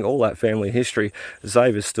explaining all that family history.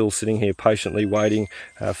 Zave is still sitting here patiently waiting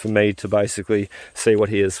for me to basically see what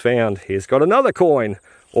he has found. He's got another coin,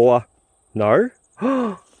 or no?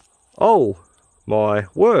 Oh my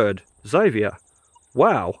word, Xavier.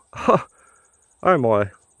 Wow. Oh my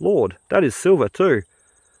lord, that is silver too.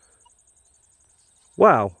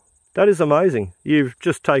 Wow. That is amazing. You've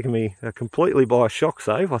just taken me completely by shock,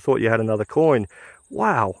 Zave. I thought you had another coin.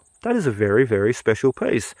 Wow, that is a very, very special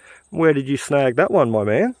piece. Where did you snag that one, my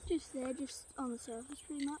man? Just there, just on the surface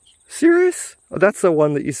pretty much. Serious? Oh, that's the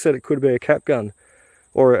one that you said it could be a cap gun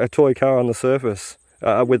or a toy car on the surface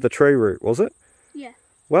with the tree root, was it? Yeah.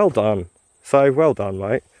 Well done. Zave, well done,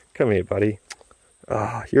 mate. Come here, buddy.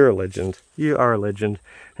 Ah, you're a legend. You are a legend.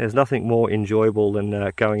 There's nothing more enjoyable than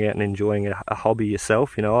going out and enjoying a hobby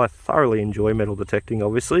yourself. You know, I thoroughly enjoy metal detecting,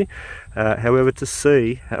 obviously. However, to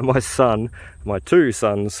see my son, my 2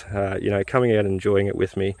 sons, you know, coming out and enjoying it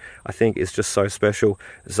with me, I think is just so special.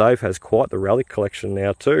 Zave has quite the relic collection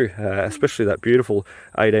now too, especially that beautiful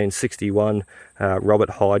 1861 Robert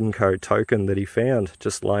Hydenco token that he found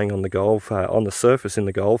just laying on the on the surface in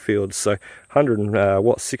the goldfields. So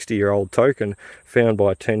 60-year-old token found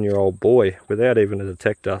by a 10-year-old boy without even a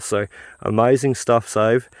detector. So amazing stuff,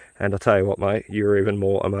 Zave. And I tell you what, mate, you're even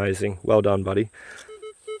more amazing. Well done, buddy.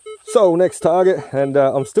 So next target, and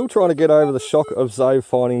I'm still trying to get over the shock of Zave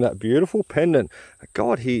finding that beautiful pendant.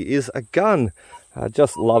 God, he is a gun. I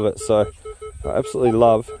just love it. So I absolutely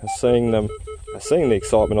love seeing them, seeing the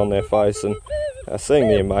excitement on their face, and seeing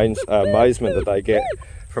the amazement that they get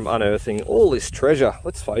from unearthing all this treasure.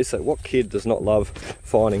 Let's face it, what kid does not love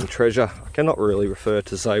finding treasure? I cannot really refer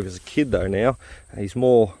to Zave as a kid though now. He's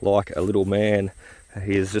more like a little man.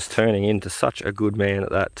 He is just turning into such a good man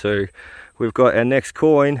at that too. We've got our next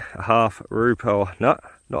coin, a half rupee, or no,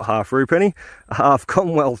 not half rupee penny, a half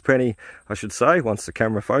Commonwealth penny, I should say, once the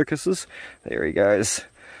camera focuses. There he goes.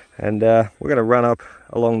 And we're going to run up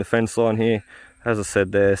along the fence line here, as I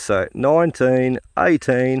said there. So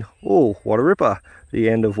 1918, oh, what a ripper. The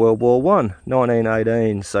end of World War I,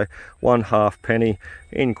 1918. So 1 half penny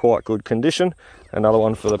in quite good condition. Another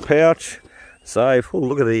one for the pouch. Zave, oh,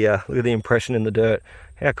 look at the impression in the dirt.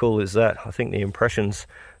 How cool is that? I think the impressions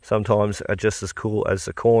sometimes are just as cool as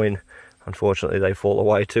the coin. Unfortunately, they fall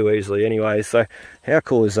away too easily anyway. So how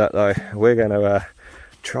cool is that though? We're going to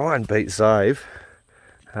try and beat Zave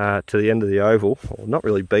to the end of the oval, or not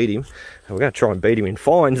really beat him. We're going to try and beat him in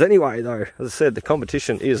fines anyway though. As I said, the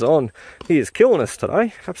competition is on. He is killing us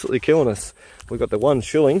today, absolutely killing us. We've got the 1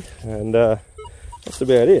 shilling, and that's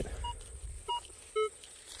about it.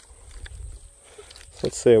 So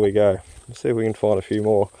let's see how we go. Let's see if we can find a few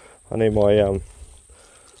more. I need my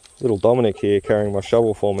little Dominic here carrying my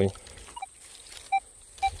shovel for me.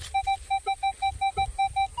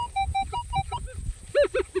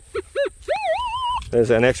 There's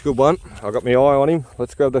our next good one. I've got my eye on him.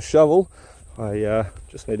 Let's grab the shovel. I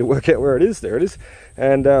just need to work out where it is. There it is.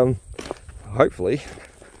 And hopefully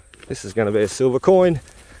this is going to be a silver coin.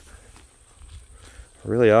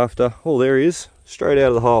 Really after, oh, there he is, straight out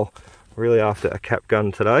of the hole. Really after a cap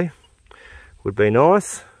gun today. Would be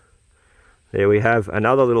nice. There we have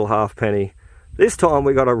another little half penny. This time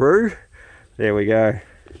we got a roo. There we go.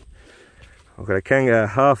 I've got a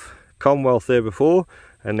half Commonwealth there before,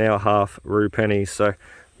 and now half roo penny. So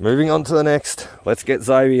moving on to the next. Let's get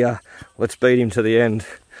Xavier. Let's beat him to the end.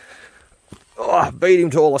 Oh, beat him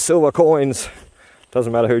to all the silver coins.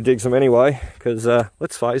 Doesn't matter who digs them anyway, because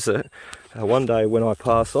let's face it, one day when I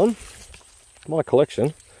pass on, my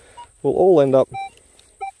collection will all end up...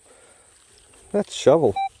 That's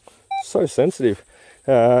shovel. So sensitive.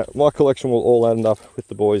 My collection will all end up with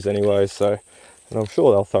the boys anyway, so, and I'm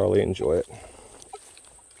sure they'll thoroughly enjoy it.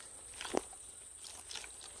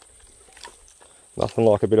 Nothing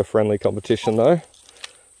like a bit of friendly competition though.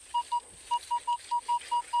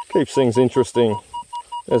 Keeps things interesting.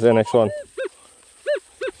 There's our next one.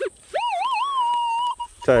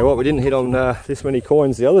 Tell you what, we didn't hit on this many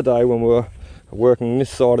coins the other day when we were working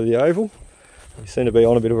this side of the oval. We seem to be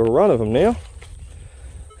on a bit of a run of them now.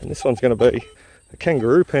 And this one's going to be a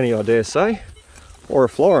kangaroo penny, I dare say, or a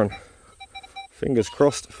florin. Fingers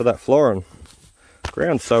crossed for that florin.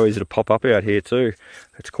 Ground's so easy to pop up out here too.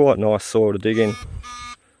 It's quite nice soil to dig in.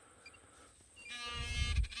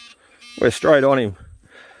 We're straight on him.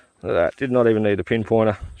 Look at that, did not even need a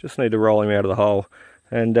pinpointer, just need to roll him out of the hole.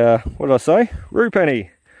 And what did I say? Roo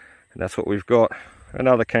penny. And that's what we've got.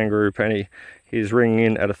 Another kangaroo penny. He's ringing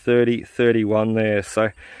in at a 30-31 there. So,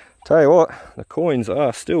 tell you what, the coins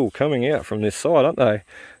are still coming out from this side, aren't they?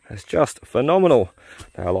 It's just phenomenal.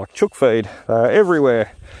 They're like chook feed. They're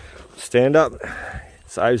everywhere. Stand up.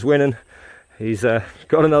 Saves winning. He's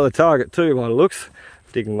got another target too, by the looks.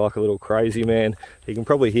 Digging like a little crazy man. You can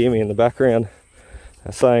probably hear me in the background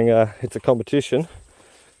saying it's a competition.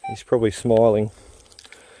 He's probably smiling,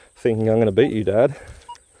 thinking I'm going to beat you, Dad.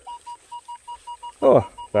 Oh,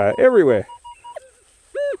 they're everywhere.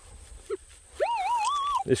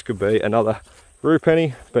 This could be another roo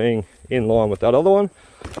penny being in line with that other one.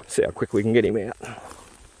 See how quick we can get him out. I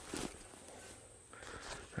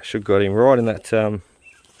should have got him right in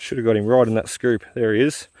that scoop. There he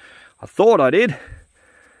is. I thought I did.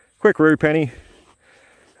 Quick roo penny.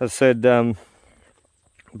 As I said,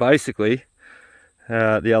 basically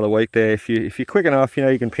the other week there, if you're quick enough, you know,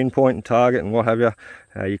 you can pinpoint and target and what have you.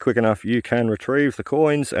 You're quick enough, you can retrieve the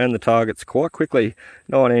coins and the targets quite quickly.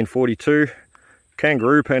 1942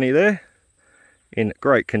 kangaroo penny there, in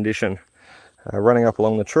great condition. Running up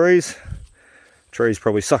along the trees. Trees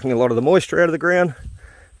probably sucking a lot of the moisture out of the ground,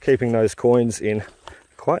 keeping those coins in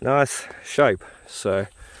quite nice shape. So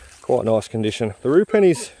quite nice condition. The roo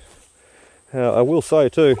pennies, I will say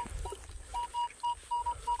too,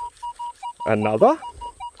 another?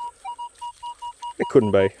 It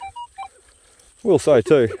couldn't be. Will say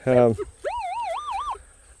too.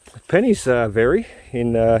 Pennies vary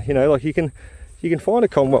in you know, like you can find a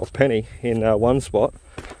Commonwealth penny in one spot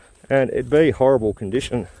and it'd be horrible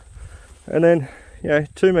condition, and then, you know,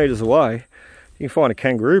 2 meters away you can find a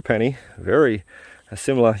kangaroo penny, very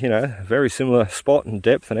similar, you know, very similar spot and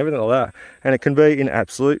depth and everything like that, and it can be in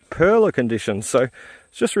absolute perler condition. So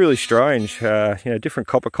it's just really strange. You know, different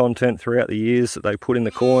copper content throughout the years that they put in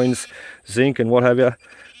the coins, zinc and what have you.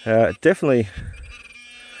 It definitely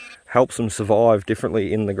helps them survive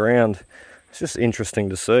differently in the ground. It's just interesting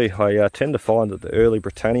to see. I tend to find that the early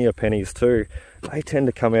Britannia pennies too, they tend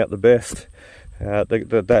to come out the best.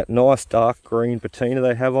 That nice dark green patina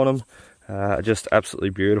they have on them, just absolutely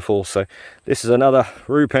beautiful. So this is another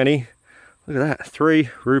roo penny. Look at that, 3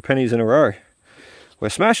 roo pennies in a row. We're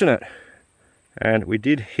smashing it. And we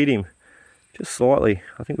did hit him just slightly.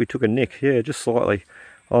 I think we took a nick, yeah, just slightly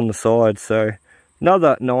on the side. So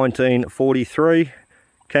another 1943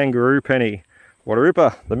 kangaroo penny. What a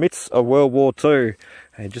ripper. The midst of World War II.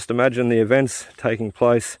 And just imagine the events taking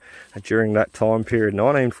place during that time period.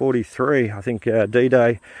 1943, I think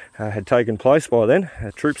D-Day had taken place by then.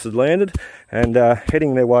 Troops had landed and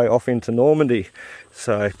heading their way off into Normandy.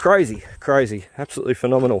 So crazy, crazy, absolutely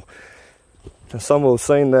phenomenal. Some will have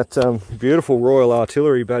seen that beautiful Royal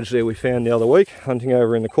Artillery badge there we found the other week, hunting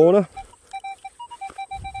over in the corner.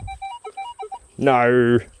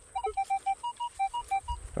 No.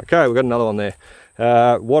 Okay, we've got another one there.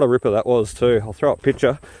 What a ripper that was too. I'll throw up a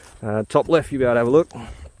picture. Top left, you be able to have a look.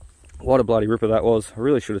 What a bloody ripper that was. I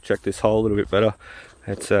really should have checked this hole a little bit better.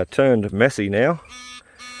 It's turned messy now.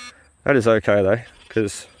 That is okay though,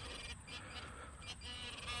 because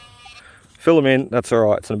fill them in, that's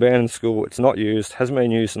alright. It's an abandoned school, it's not used, hasn't been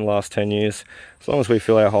used in the last 10 years. As long as we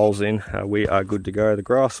fill our holes in, we are good to go. The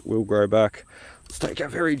grass will grow back. Let's take a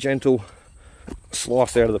very gentle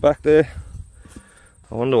slice out of the back there.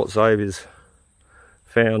 I wonder what Xavier's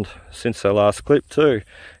found since our last clip too.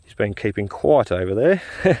 He's been keeping quiet over there.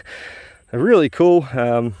 They're really cool.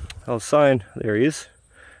 I was saying, there he is.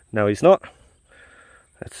 No, he's not.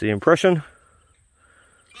 That's the impression.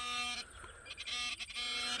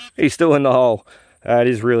 He's still in the hole. It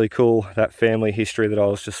is really cool, that family history that I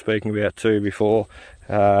was just speaking about too before.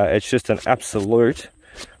 It's just an absolute,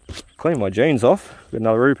 clean my jeans off, got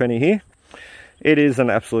another roo penny here. It is an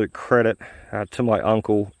absolute credit to my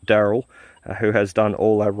uncle Daryl, who has done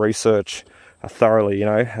all our research thoroughly. You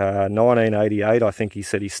know, 1988 I think he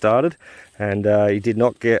said he started, and he did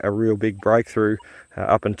not get a real big breakthrough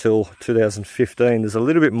up until 2015. There's a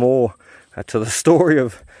little bit more to the story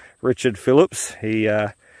of Richard Phillips. He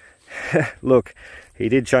look, he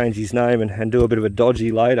did change his name and do a bit of a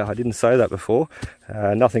dodgy later. I didn't say that before.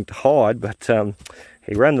 Nothing to hide, but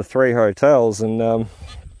he ran the 3 hotels, and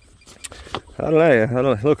I don't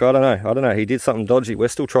know. Look, I don't know. He did something dodgy. We're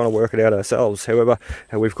still trying to work it out ourselves. However,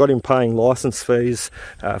 we've got him paying licence fees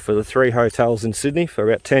for the 3 hotels in Sydney for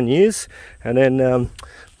about 10 years. And then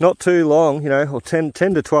not too long, you know, or 10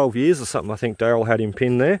 to 12 years or something, I think Daryl had him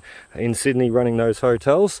pinned there in Sydney running those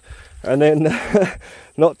hotels. And then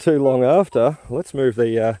not too long after, let's move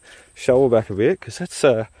the shovel back a bit, because that's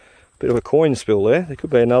a bit of a coin spill there. There could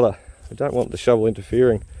be another. I don't want the shovel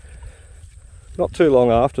interfering. Not too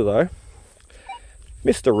long after though,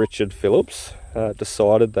 Mr. Richard Phillips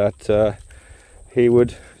decided that he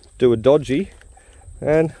would do a dodgy,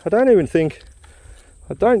 and I've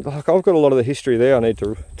got a lot of the history there I need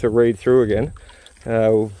to read through again.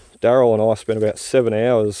 Daryl and I spent about 7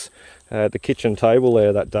 hours at the kitchen table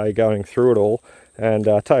there that day going through it all, and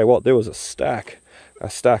I tell you what, there was a stack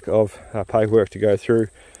of paperwork to go through,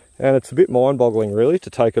 and it's a bit mind-boggling really to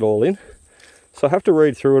take it all in, so I have to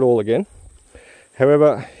read through it all again.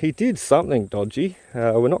 However, he did something dodgy,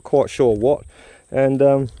 we're not quite sure what,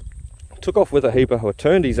 and took off with a heap of, or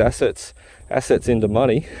turned his assets into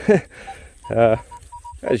money,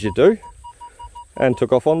 as you do, and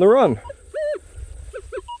took off on the run.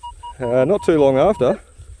 Not too long after,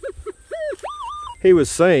 he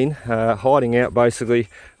was seen hiding out basically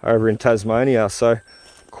over in Tasmania. So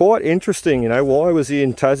quite interesting, you know, why was he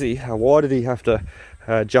in Tassie? Why did he have to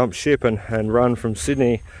jump ship and run from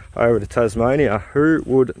Sydney over to Tasmania? Who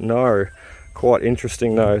would know? Quite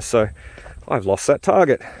interesting though. So I've lost that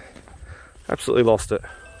target. Absolutely lost it.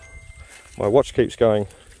 My watch keeps going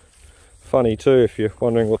funny too, if you're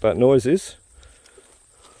wondering what that noise is.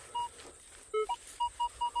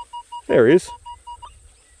 There he is.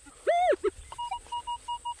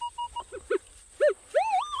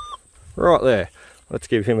 Right there. Let's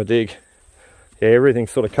give him a dig. Yeah, everything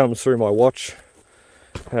sort of comes through my watch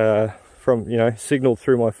from, you know, signaled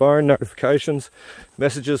through my phone, notifications,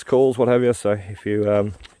 messages, calls, what have you. So if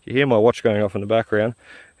you hear my watch going off in the background,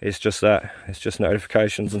 it's just that. It's just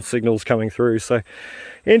notifications and signals coming through. So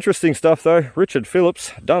interesting stuff though. Richard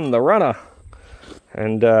Phillips done the runner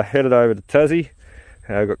and headed over to Tassie.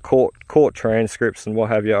 Got court transcripts and what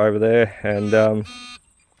have you over there, and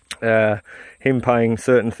him paying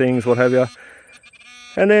certain things, what have you.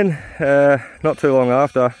 And then not too long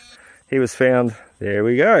after, he was found. There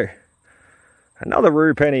we go. Another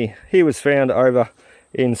rue penny. He was found over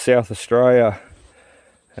in South Australia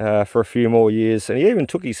for a few more years, and he even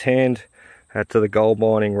took his hand to the gold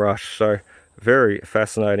mining rush. So very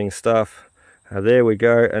fascinating stuff. There we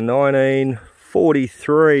go, a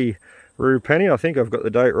 1943 rue penny. I think I've got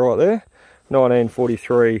the date right there.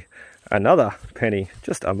 1943, another penny.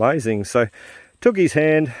 Just amazing. So took his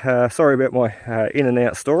hand. Sorry about my in and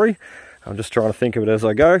out story. I'm just trying to think of it as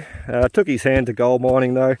I go. Took his hand to gold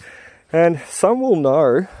mining though, and some will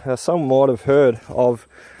know, some might have heard of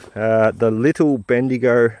the Little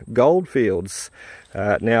Bendigo goldfields.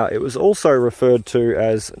 Now it was also referred to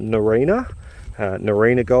as Narina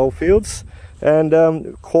goldfields, and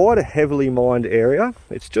quite a heavily mined area.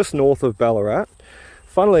 It's just north of Ballarat.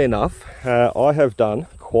 Funnily enough, I have done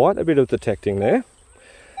quite a bit of detecting there,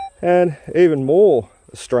 and even more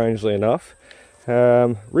strangely enough,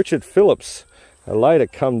 Richard Phillips later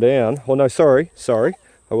come down, well no, sorry,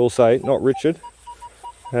 I will say, not Richard,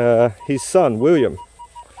 his son William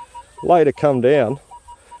later come down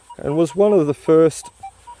and was one of the first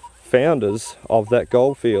founders of that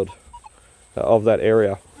goldfield, of that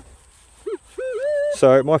area.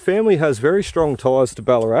 So my family has very strong ties to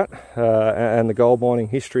Ballarat and the gold mining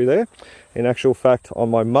history there. In actual fact, on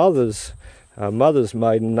my mother's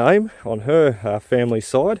maiden name, on her family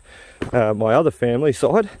side, my other family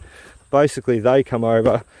side, basically they come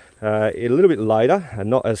over a little bit later, and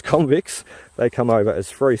not as convicts. They come over as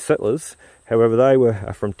free settlers. However, they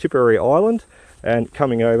were from Tipperary Island and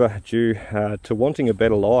coming over due to wanting a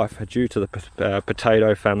better life due to the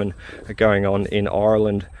potato famine going on in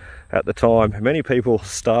Ireland at the time. Many people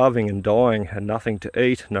starving and dying and nothing to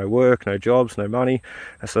eat, no work, no jobs, no money.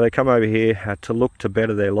 So they come over here to look to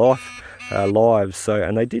better their lives. So,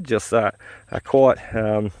 and they did just that. They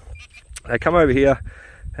come over here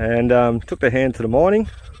and took their hand to the mining.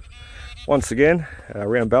 Once again,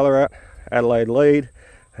 around Ballarat, Adelaide Lead,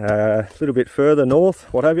 a little bit further north,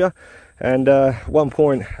 what have you. And one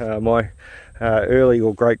point, my early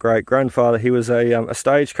or great-great-grandfather, he was a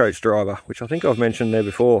stagecoach driver, which I think I've mentioned there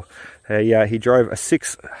before. He drove a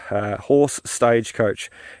 6-horse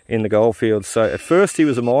stagecoach in the goldfields. So at first he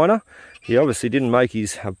was a miner. He obviously didn't make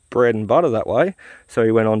his bread and butter that way, so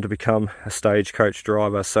he went on to become a stagecoach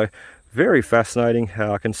driver. So very fascinating.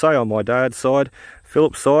 I can say on my dad's side,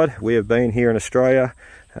 Philip's side, we have been here in Australia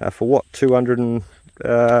for what,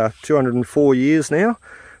 204 years now.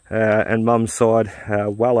 and mum's side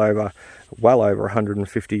well over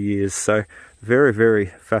 150 years. So very, very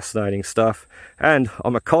fascinating stuff. And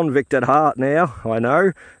I'm a convict at heart now, I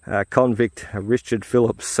know, convict Richard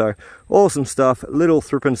Phillips. So awesome stuff. Little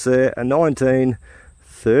threepence there, a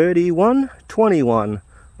 1921,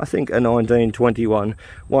 I think a 1921,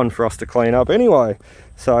 one for us to clean up anyway.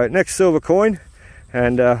 So next silver coin,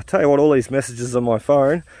 and tell you what, all these messages on my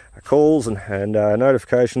phone, calls and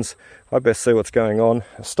notifications, I best see what's going on,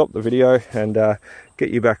 stop the video and get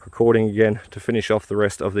you back recording again to finish off the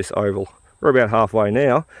rest of this oval. We're about halfway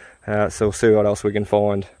now, so we'll see what else we can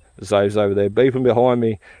find. Zave's over there beeping behind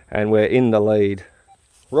me and we're in the lead.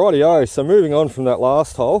 Rightio, so moving on from that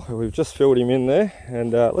last hole, we've just filled him in there,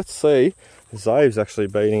 and let's see, Zave's actually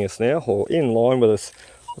beating us now, or in line with us.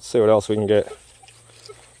 Let's see what else we can get.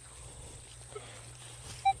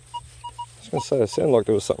 I was going to say, it sounded like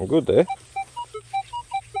there was something good there.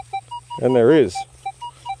 And there is.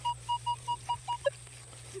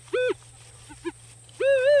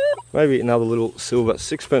 Maybe another little silver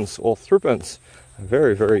sixpence or threepence. A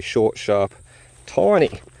very, very short, sharp,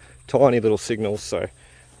 tiny little signal. So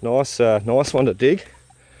nice, nice one to dig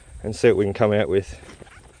and see what we can come out with.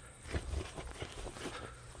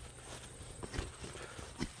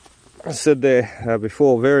 I said there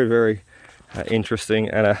before, very, very interesting,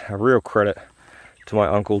 and a real credit to my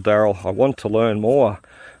Uncle Daryl. I want to learn more.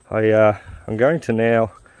 I'm going to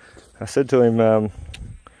now, I said to him,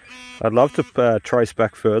 I'd love to trace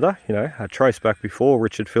back further, you know, trace back before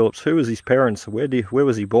Richard Phillips. Who was his parents? Where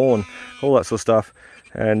was he born? All that sort of stuff.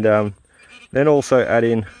 And then also add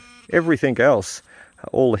in everything else,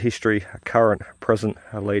 all the history, current, present,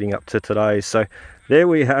 leading up to today. So there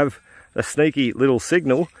we have a sneaky little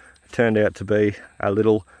signal. It turned out to be a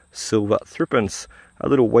little silver threepence, a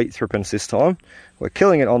little wheat threepence this time. We're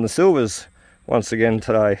killing it on the silvers once again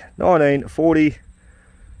today.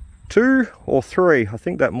 1942 or 3, I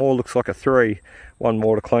think that more looks like a 3. One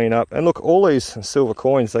more to clean up. And look, all these silver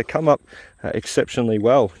coins, they come up exceptionally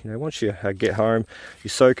well. You know, once you get home, you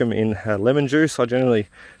soak them in lemon juice. I generally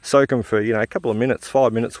soak them for, you know, a couple of minutes,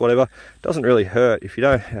 5 minutes, whatever. Doesn't really hurt. If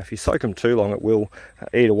you soak them too long, it will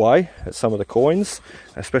eat away at some of the coins,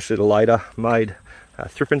 especially the later made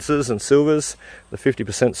threepences and silvers, the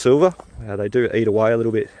 50% silver. They do eat away a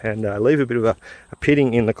little bit and leave a bit of a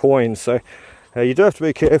pitting in the coins. So you do have to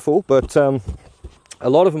be careful, but a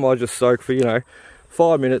lot of them I just soak for, you know,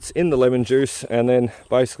 5 minutes in the lemon juice, and then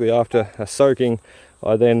basically after soaking,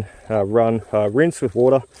 I then rinse with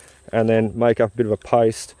water and then make up a bit of a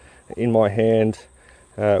paste in my hand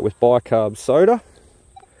with bicarb soda,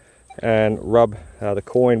 and rub the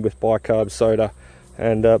coin with bicarb soda,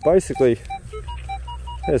 and basically,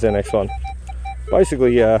 there's our next one.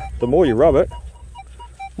 Basically, the more you rub it,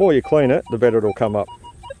 more you clean it, the better it'll come up.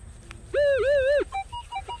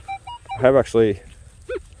 I have actually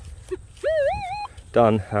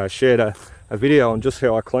shared a video on just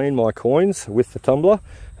how I clean my coins with the tumbler,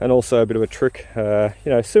 and also a bit of a trick, you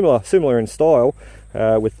know, similar in style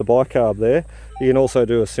with the bicarb there. You can also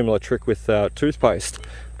do a similar trick with toothpaste,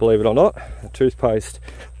 believe it or not. Toothpaste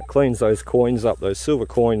cleans those coins up, those silver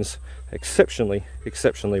coins, exceptionally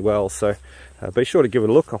well. So be sure to give it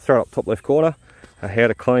a look. I'll throw it up top left corner, how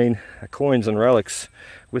to clean coins and relics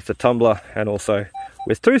with the tumbler and also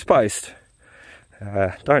with toothpaste.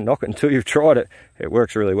 Don't knock it until you've tried it. It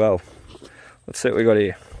works really well. Let's see what we got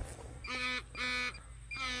here.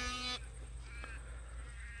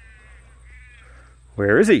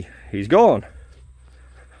 Where is he? He's gone.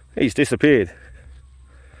 He's disappeared.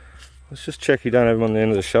 Let's just check you don't have him on the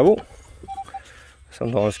end of the shovel.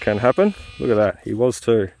 Sometimes can happen. Look at that. He was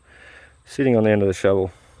too. Sitting on the end of the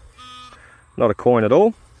shovel. Not a coin at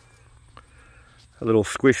all. A little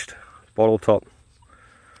squished bottle top.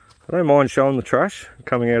 I don't mind showing the trash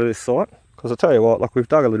coming out of this site, because I tell you what, like, we've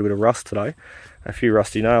dug a little bit of rust today, a few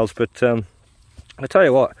rusty nails, but I tell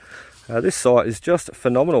you what, this site is just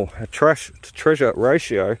phenomenal. A trash to treasure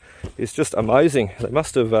ratio is just amazing. They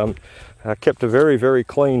must have kept a very, very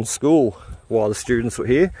clean school while the students were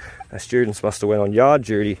here. The students must have went on yard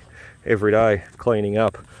duty every day cleaning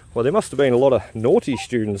up. Well, there must have been a lot of naughty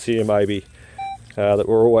students here maybe that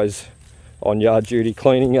were always on yard duty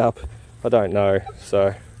cleaning up. I don't know.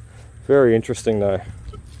 So very interesting though.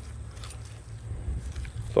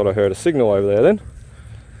 Thought I heard a signal over there then.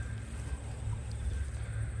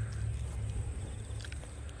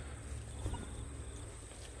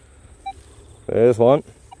 There's one.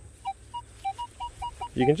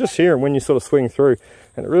 You can just hear them when you sort of swing through,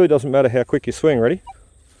 and it really doesn't matter how quick you swing. Ready?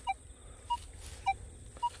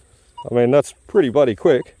 I mean, that's pretty bloody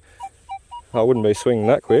quick. I wouldn't be swinging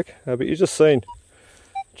that quick, but you just seen,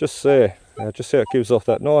 just there, Just see how it gives off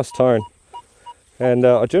that nice tone. And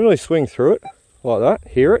I generally swing through it like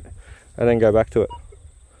that, hear it, and then go back to it,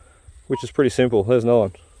 which is pretty simple. There's another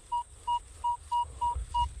one.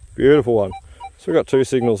 Beautiful one. So we've got 2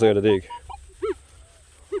 signals there to dig.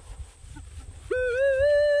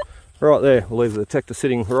 Right there, we'll leave the detector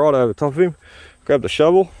sitting right over top of him. Grab the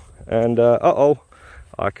shovel, and uh-oh,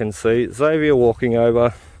 I can see Xavier walking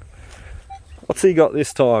over. What's he got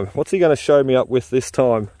this time? What's he going to show me up with this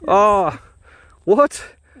time? Ah, what?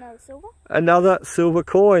 Another silver. Another silver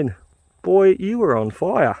coin. Boy, you were on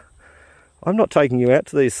fire. I'm not taking you out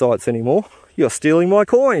to these sites anymore. You're stealing my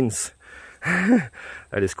coins. That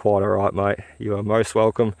is quite alright, mate. You are most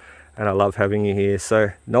welcome, and I love having you here.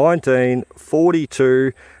 So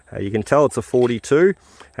 1942, you can tell it's a 42,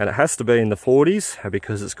 and it has to be in the 40s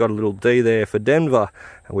because it's got a little D there for Denver.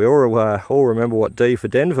 And we all remember what D for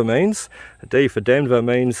Denver means. D for Denver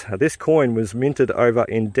means this coin was minted over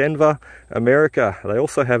in Denver, America. They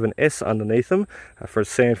also have an S underneath them for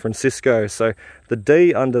San Francisco. So the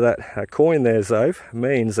D under that coin there, Zave,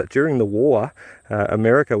 means that during the war,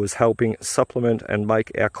 America was helping supplement and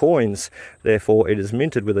make our coins. Therefore, it is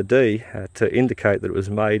minted with a D to indicate that it was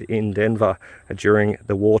made in Denver during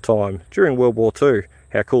the wartime, during World War II.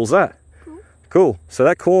 How cool is that? Cool. So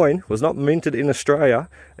that coin was not minted in Australia,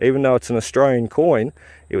 even though it's an Australian coin.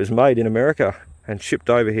 It was made in America and shipped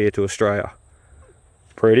over here to Australia.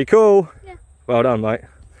 Pretty cool. Yeah. Well done, mate.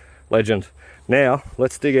 Legend. Now,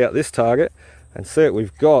 let's dig out this target and see what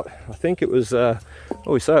we've got. I think it was,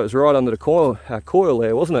 we say it was right under the coil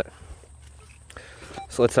there, wasn't it?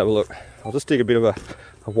 So let's have a look. I'll just dig a bit of a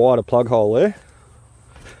wider plug hole there,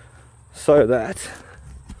 so that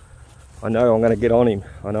I know I'm going to get on him.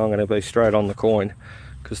 I know I'm going to be straight on the coin,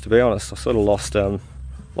 because to be honest, I sort of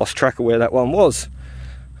lost track of where that one was.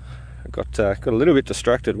 I got a little bit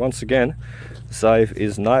distracted. Once again, Zave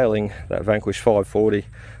is nailing that Vanquish 540.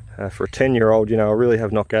 For a 10-year-old, you know, I really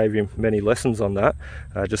have not gave him many lessons on that.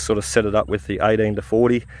 Just sort of set it up with the 18 to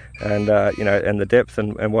 40 and you know, and the depth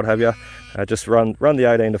and what have you. Just run the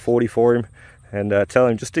 18 to 40 for him and tell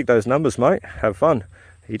him, just dig those numbers, mate, have fun.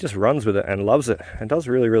 He just runs with it and loves it and does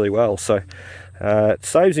really, really well. So it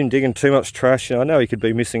saves him digging too much trash. You know, I know he could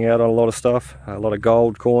be missing out on a lot of stuff, a lot of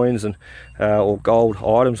gold coins and or gold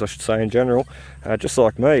items, I should say, in general, just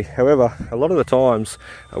like me. However, a lot of the times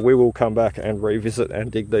we will come back and revisit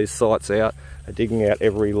and dig these sites out, digging out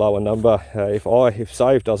every lower number. If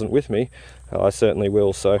Save doesn't with me, I certainly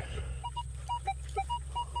will. So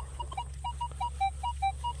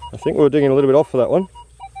I think we were digging a little bit off for that one.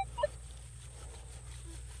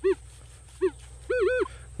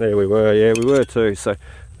 There we were, yeah, we were too. So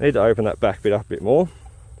need to open that back bit up a bit more.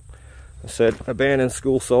 I said abandoned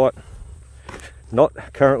school site, not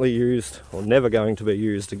currently used or never going to be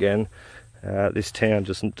used again. This town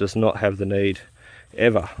just does not have the need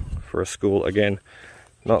ever for a school again,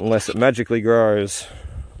 not unless it magically grows.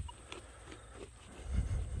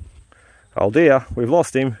 Oh dear, we've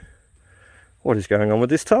lost him. What is going on with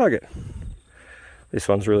this target? This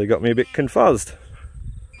one's really got me a bit confused.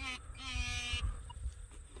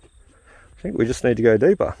 I think we just need to go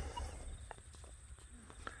deeper.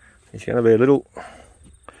 He's going to be a little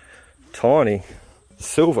tiny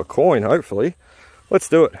silver coin, hopefully. Let's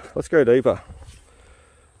do it. Let's go deeper.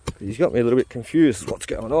 He's got me a little bit confused. What's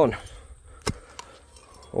going on?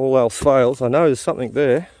 All else fails. I know there's something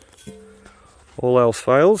there. All else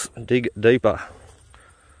fails, dig deeper.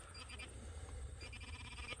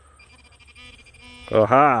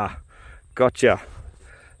 Aha! Gotcha.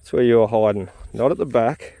 That's where you're hiding. Not at the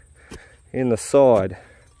back. In the side.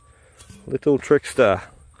 Little trickster.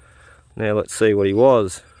 Now let's see what he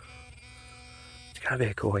was. It's going to be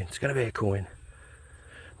a coin. It's going to be a coin.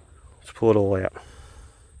 Let's pull it all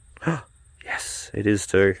out. Yes, it is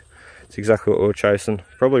too. It's exactly what we were chasing.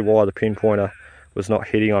 Probably why the pinpointer was not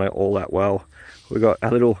hitting on it all that well. We got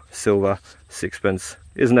a little silver sixpence.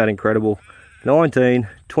 Isn't that incredible?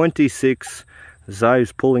 1926.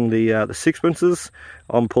 Zave's pulling the sixpences.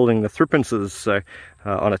 I'm pulling the threepences. So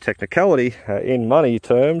on a technicality, in money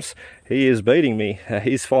terms, he is beating me.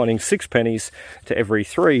 He's finding 6 pennies to every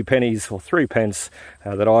 3 pennies or 3 pence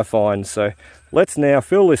that I find. So let's now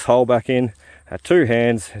fill this hole back in. 2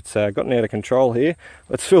 hands. It's gotten out of control here.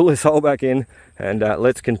 Let's fill this hole back in and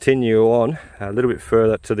let's continue on a little bit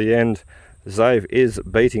further to the end. Zave is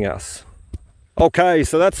beating us. Okay,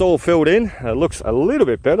 so that's all filled in. It looks a little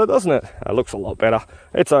bit better, doesn't it? It looks a lot better.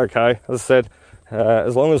 It's okay. As I said,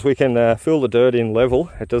 as long as we can fill the dirt in level,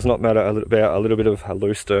 it does not matter about a little bit of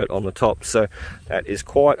loose dirt on the top. So that is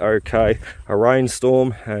quite okay. A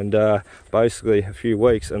rainstorm and basically a few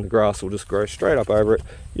weeks and the grass will just grow straight up over it.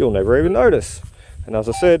 You'll never even notice. And as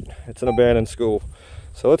I said, it's an abandoned school.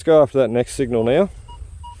 So let's go after that next signal now.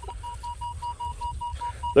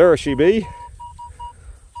 There she be.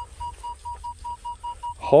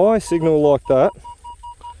 High signal like that.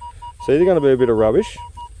 It's either going to be a bit of rubbish.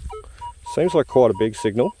 Seems like quite a big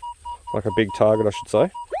signal. Like a big target, I should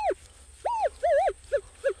say.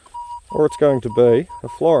 Or it's going to be a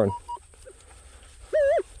florin.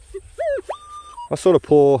 I sort of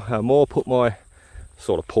more put my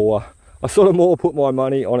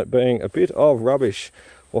money on it being a bit of rubbish.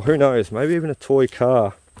 Or who knows, maybe even a toy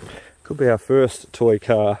car. Could be our first toy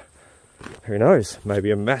car. Who knows,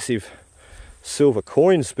 maybe a massive silver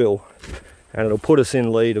coin spill. And it'll put us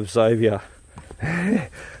in lead of Xavier.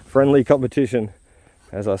 Friendly competition.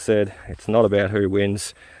 As I said, it's not about who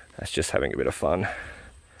wins. That's just having a bit of fun.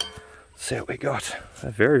 See what we got.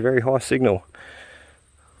 A very, very high signal.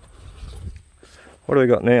 What do we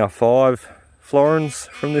got now? 5 florins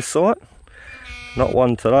from this site. Not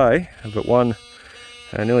one today, but one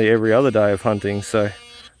nearly every other day of hunting. So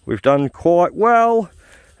we've done quite well.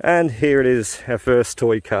 And here it is, our first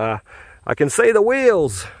toy car. I can see the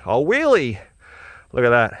wheels. Oh, wheelie. Look at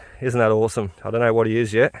that. Isn't that awesome? I don't know what he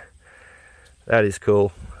is yet. That is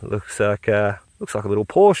cool. Looks like a little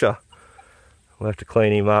Porsche. We'll have to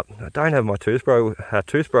clean him up. I don't have my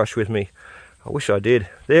toothbrush with me. I wish I did.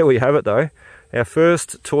 There we have it though. Our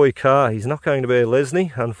first toy car. He's not going to be a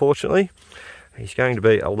Lesney, unfortunately. He's going to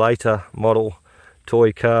be a later model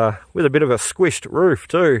toy car with a bit of a squished roof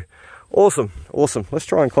too. Awesome, awesome. Let's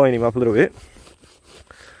try and clean him up a little bit.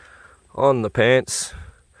 On the pants.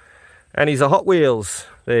 And he's a Hot Wheels.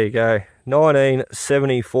 There you go.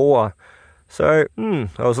 1974. So, I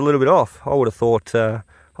was a little bit off. I would have thought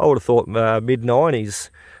mid-90s.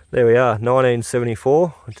 There we are,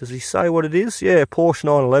 1974. Does he say what it is? Yeah, Porsche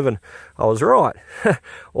 911. I was right.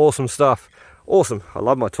 Awesome stuff. Awesome. I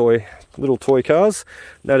love my little toy cars.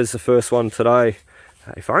 That is the first one today.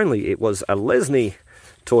 If only it was a Lesney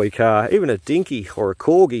toy car, even a Dinky or a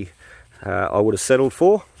Corgi, I would have settled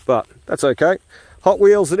for, but that's okay. Hot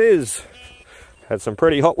Wheels it is. Had some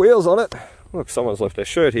pretty Hot Wheels on it. Look, someone's left their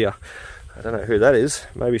shirt here. I don't know who that is.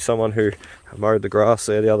 Maybe someone who mowed the grass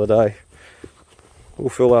there the other day. We'll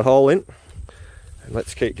fill that hole in. And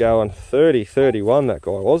let's keep going. 30, 31 that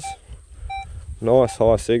guy was. Nice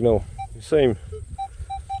high signal. You see him.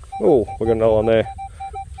 Oh, we got another one there.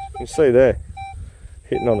 You can see there.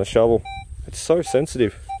 Hitting on the shovel. It's so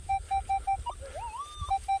sensitive.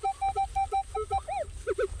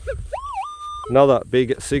 Another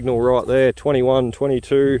big signal right there. 21,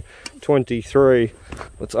 22, 23.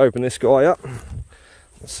 Let's open this guy up.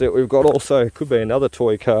 Let's see what we've got also. Could be another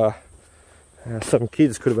toy car. Some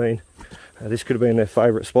kids could have been, this could have been their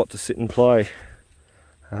favourite spot to sit and play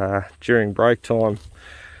during break time.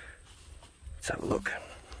 Let's have a look.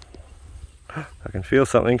 I can feel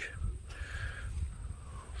something.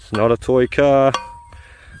 It's not a toy car.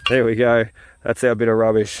 There we go. That's our bit of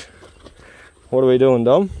rubbish. What are we doing,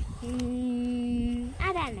 Dom?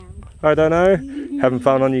 I don't know. I don't know. Having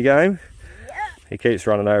fun on your game? Yep. He keeps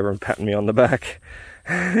running over and patting me on the back.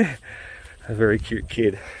 A very cute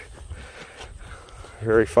kid.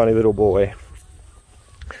 Very funny little boy.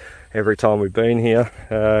 Every time we've been here,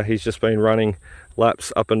 he's just been running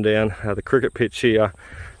laps up and down the cricket pitch here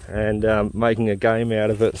and making a game out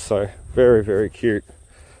of it. So very, very cute.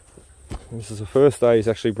 This is the first day he's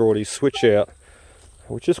actually brought his switch out,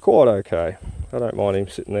 which is quite okay. I don't mind him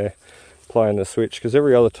sitting there playing the switch, because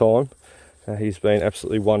every other time he's been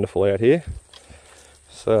absolutely wonderful out here.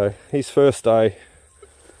 So his first day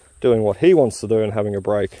doing what he wants to do and having a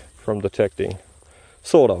break from detecting.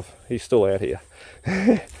 Sort of. He's still out here.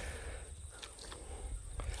 Let's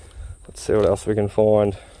see what else we can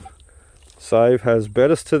find. Save has bet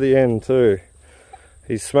us to the end too.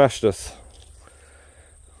 He's smashed us.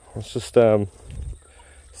 Let's just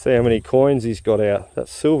see how many coins he's got out. That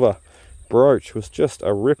silver brooch was just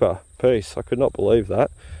a ripper piece. I could not believe that.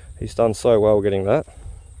 He's done so well getting that.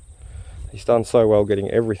 He's done so well getting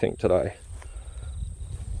everything today.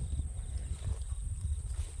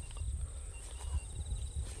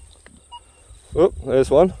 Oh, there's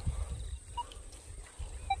one.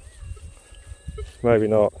 Maybe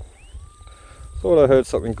not. Thought I heard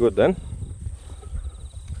something good then.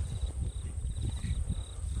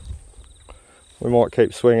 We might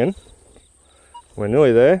keep swinging. We're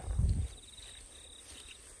nearly there.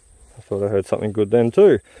 I thought I heard something good then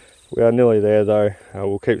too. We are nearly there though.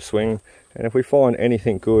 We'll keep swinging, and if we find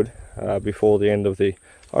anything good before the end of the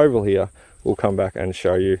oval here, we'll come back and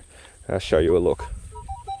show you a look.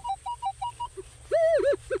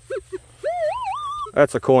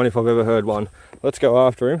 That's a coin if I've ever heard one. Let's go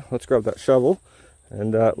after him. Let's grab that shovel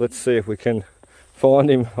and let's see if we can find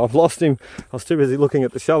him. I've lost him. I was too busy looking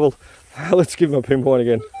at the shovel. Let's give him a pinpoint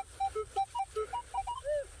again.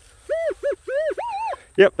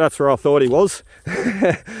 Yep, that's where I thought he was.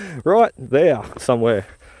 Right there somewhere.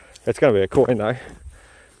 It's going to be a coin though.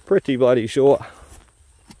 Pretty bloody short.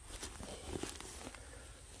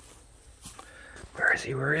 Where is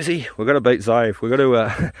he? Where is he? We've got to beat Zave.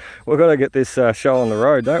 We've got to get this show on the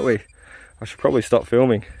road, don't we? I should probably stop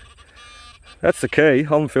filming. That's the key.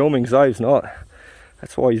 I'm filming, Zave's not.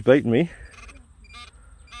 That's why he's beating me.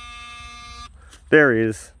 There he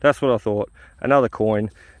is. That's what I thought. Another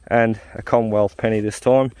coin and a Commonwealth penny this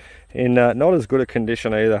time. In not as good a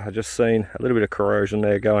condition either. I just seen a little bit of corrosion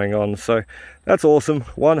there going on. So that's awesome.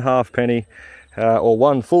 1 half penny, or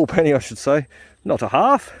 1 full penny I should say. Not a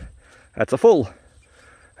half. That's a full.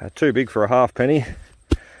 Too big for a half penny.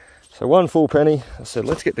 So 1 full penny. I said,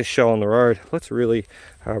 let's get this show on the road. Let's really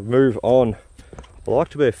move on. I like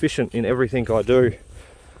to be efficient in everything I do.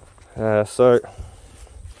 Let's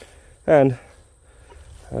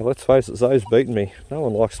face it, Zave's beaten me. No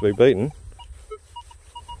one likes to be beaten.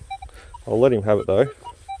 I'll let him have it though,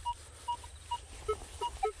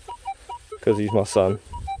 because he's my son.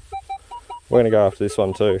 We're going to go after this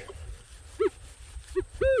one too.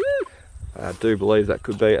 I do believe that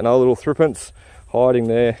could be another little threepence hiding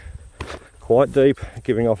there quite deep,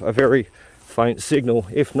 giving off a very faint signal.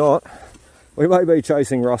 If not, we may be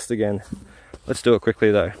chasing rust again. Let's do it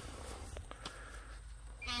quickly though.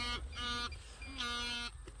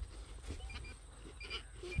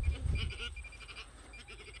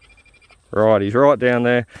 Right, he's right down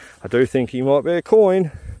there. I do think he might be a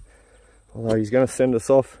coin, although he's going to send us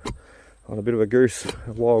off on a bit of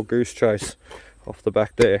a wild goose chase off the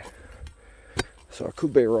back there. So I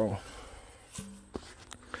could be wrong.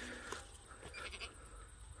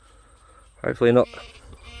 Hopefully not.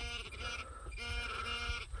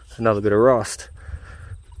 Another bit of rust.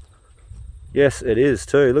 Yes, it is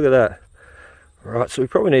too. Look at that. Right, so we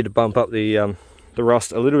probably need to bump up the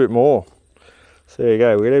rust a little bit more. So there you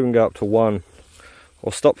go. We could even go up to 1,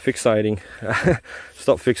 or stop fixating.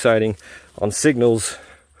 Stop fixating on signals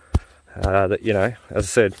that, you know, as I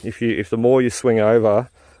said, if the more you swing over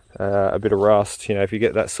a bit of rust, you know, if you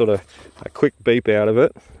get that sort of a quick beep out of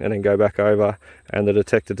it and then go back over and the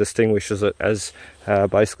detector distinguishes it as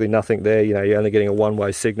basically nothing there, you know, you're only getting a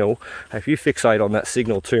one-way signal. If you fixate on that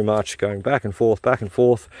signal too much, going back and forth,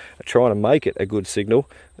 trying to make it a good signal,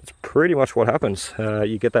 it's pretty much what happens.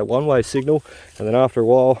 You get that one-way signal, and then after a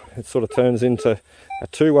while it sort of turns into a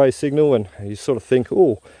two-way signal, and you sort of think,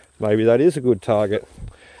 oh, maybe that is a good target.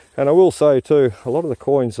 And I will say too, a lot of the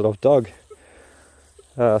coins that I've dug,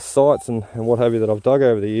 sites and what have you that I've dug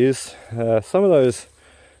over the years, some of those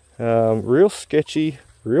real sketchy,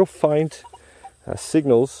 real faint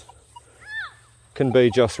signals can be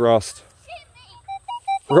just rust.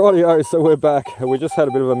 Rightio, so we're back. We just had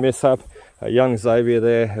a bit of a mishap. A young Xavier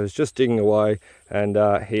there was just digging away, and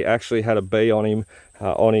he actually had a bee on him,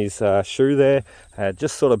 on his shoe there.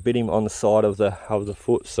 Just sort of bit him on the side of the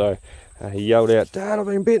foot. So he yelled out, "Dad, I've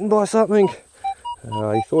been bitten by something."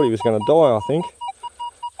 He thought he was going to die, I think.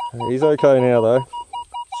 He's okay now though.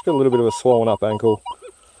 Just got a little bit of a swollen up ankle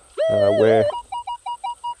where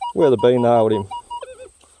the bee nailed him.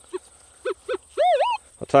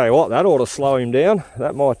 I'll tell you what, that ought to slow him down.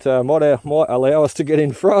 That might allow us to get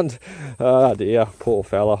in front. Ah dear, poor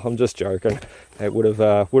fella. I'm just joking. It would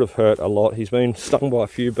have hurt a lot. He's been stung by a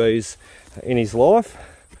few bees in his life,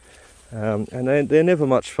 and they're never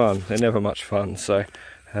much fun. They're never much fun. So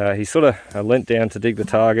he sort of leant down to dig the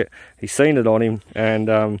target. He seen it on him,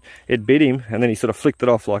 and it bit him, and then he sort of flicked it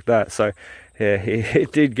off like that. So yeah,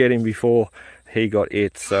 it did get him before he got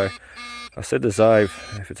it. So I said to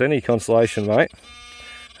Zave, if it's any consolation, mate,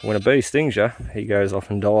 when a bee stings you, he goes off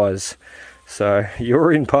and dies. So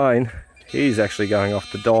you're in pain. He's actually going off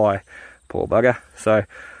to die, poor bugger. So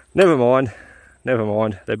never mind.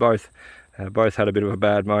 They both had a bit of a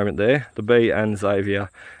bad moment there, the bee and Xavier.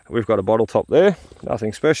 We've got a bottle top there,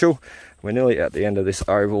 nothing special. We're nearly at the end of this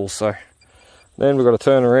oval, so then we've got to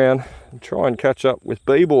turn around and try and catch up with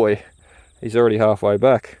B-Boy. He's already halfway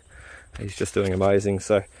back. He's just doing amazing.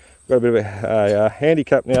 So we've got a bit of a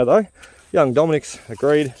handicap now though. Young Dominic's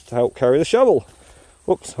agreed to help carry the shovel.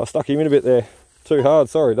 Whoops, I stuck him in a bit there. Too hard,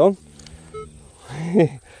 sorry Dom.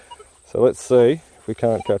 So let's see if we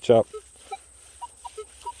can't catch up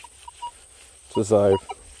to Zave.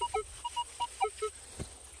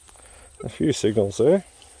 A few signals there.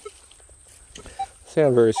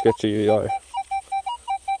 Sound very sketchy though.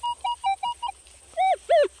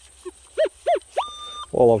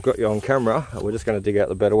 while I've got you on camera, we're just going to dig out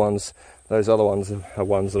the better ones. Those other ones are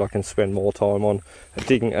ones that I can spend more time on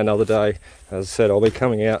digging another day. As I said, I'll be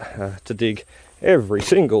coming out to dig every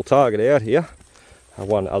single target out here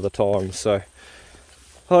one other time. So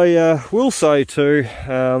I will say too,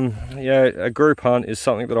 yeah, a group hunt is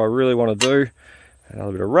something that I really want to do.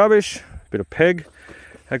 Another bit of rubbish, a bit of peg.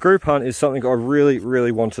 A group hunt is something I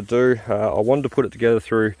really want to do. I wanted to put it together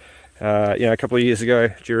through, you know, a couple of years ago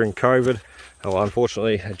during COVID. Well,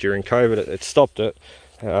 unfortunately, during COVID, it stopped it.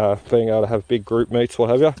 Being able to have big group meets,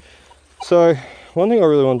 what have you. So one thing I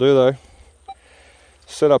really want to do though,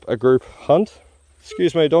 set up a group hunt.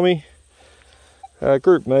 Excuse me, Dommy.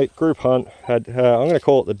 Group meet, group hunt. I'm going to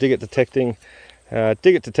call it the Dig It Detecting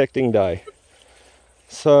Day.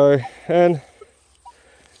 So, and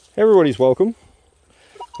everybody's welcome.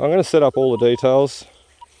 I'm going to set up all the details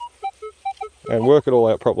and work it all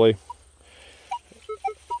out properly.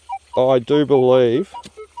 I do believe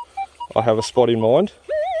I have a spot in mind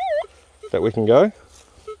that we can go.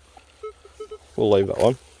 We'll leave that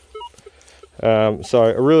one. So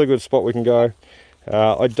a really good spot we can go.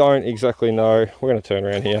 I don't exactly know. We're going to turn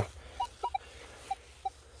around here.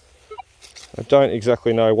 I don't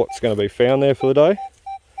exactly know what's going to be found there for the day.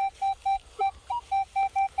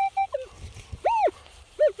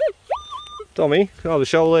 Tommy, come over the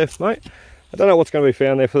shoulder there, mate. I don't know what's going to be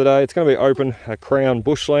found there for the day. It's going to be open crown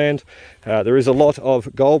bushland. There is a lot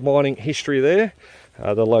of gold mining history there.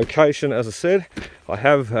 The location, as I said, I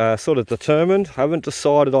have sort of determined. I haven't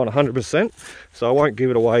decided on 100%, so I won't give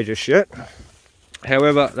it away just yet.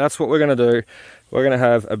 However, that's what we're going to do. We're going to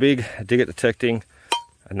have a big Dig It Detecting,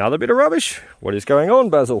 another bit of rubbish. What is going on,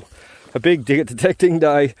 Basil? A big Dig It Detecting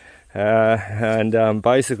Day, and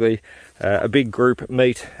basically a big group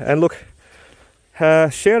meet. And look,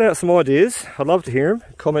 shout out some ideas. I'd love to hear them.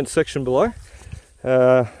 Comment section below.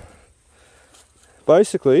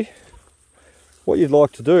 Basically, what you'd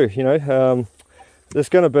like to do. You know, there's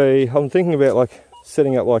going to be. I'm thinking about like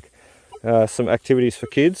setting up like some activities for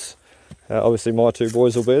kids. Obviously, my two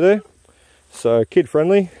boys will be there, so kid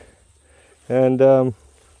friendly. And I'm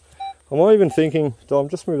even thinking. Dom,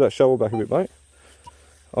 just move that shovel back a bit, mate.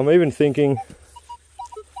 I'm even thinking.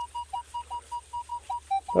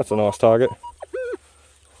 That's a nice target.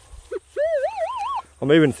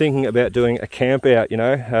 I'm even thinking about doing a camp out, you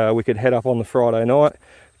know. We could head up on the Friday night,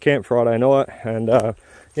 camp Friday night, and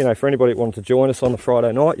you know, for anybody that wanted to join us on the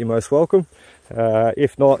Friday night, you're most welcome.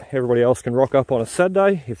 If not, everybody else can rock up on a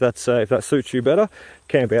Saturday if that suits you better.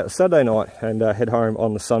 Camp out Saturday night and head home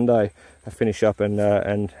on the Sunday. Finish up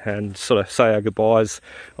and sort of say our goodbyes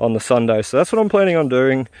on the Sunday. So that's what I'm planning on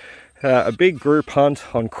doing. A big group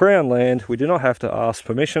hunt on Crown land. We do not have to ask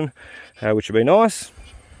permission, which would be nice.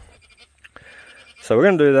 So we're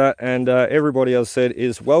going to do that, and everybody, as I said,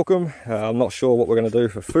 is welcome. I'm not sure what we're going to do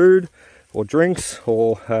for food or drinks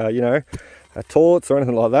or, you know, toilets or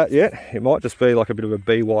anything like that yet. It might just be like a bit of a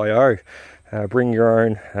BYO. Bring your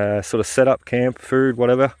own sort of setup, camp, food,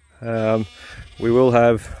 whatever. I will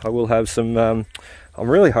have some, I'm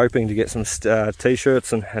really hoping to get some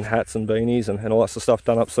t-shirts and hats and beanies and all that sort of stuff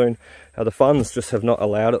done up soon. The funds just have not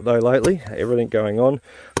allowed it though lately. Everything going on.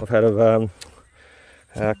 I've had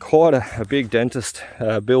quite a big dentist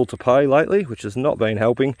bill to pay lately, which has not been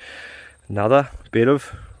helping. Another bit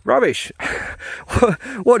of rubbish.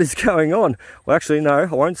 What is going on? Well, actually, no, I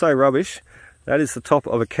won't say rubbish. That is the top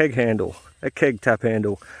of a keg handle, a keg tap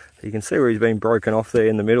handle. You can see where he's been broken off there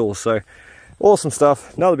in the middle. So awesome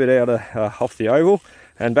stuff. Another bit out of off the oval.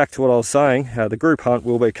 And back to what I was saying, the group hunt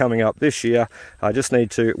will be coming up this year. I just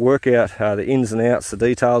need to work out the ins and outs, the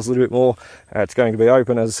details a little bit more. It's going to be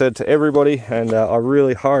open, as I said, to everybody, and I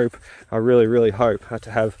really hope, I really hope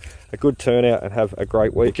to have a good turnout and have a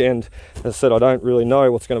great weekend. As I said, I don't really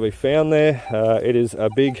know what's going to be found there. It is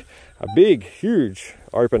a big, huge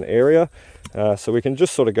open area, so we can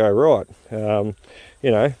just sort of go right.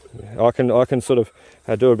 You know, I can sort of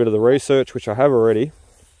do a bit of the research, which I have already,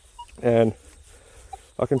 and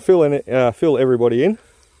I can fill everybody in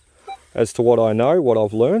as to what I know, what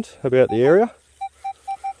I've learned about the area,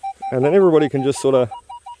 and then everybody can just sort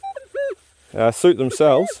of suit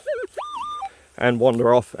themselves and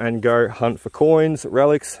wander off and go hunt for coins,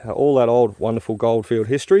 relics, all that old wonderful goldfield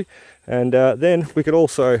history. And then we could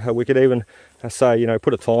also, we could even say, you know,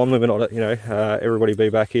 put a time limit on it, you know, everybody be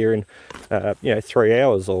back here in, you know, 3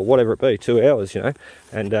 hours or whatever it be, 2 hours, you know,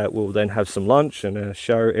 and we'll then have some lunch and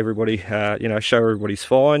show everybody, you know, show everybody's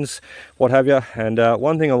finds, what have you. And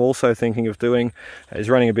one thing I'm also thinking of doing is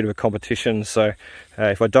running a bit of a competition. So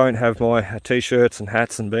if I don't have my t-shirts and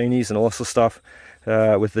hats and beanies and all sorts of stuff,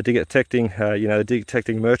 with the detecting, you know, the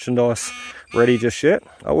detecting merchandise ready just yet.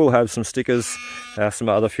 I will have some stickers,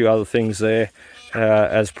 some few other things there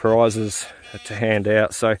as prizes to hand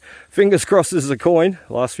out. So fingers crossed this is a coin.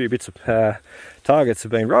 The last few bits of targets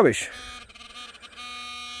have been rubbish.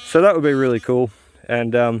 So that would be really cool.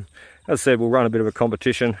 And as I said, we'll run a bit of a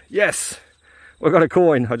competition. Yes, we've got a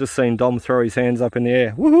coin. I just seen Dom throw his hands up in the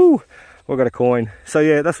air. Woohoo! We've got a coin. So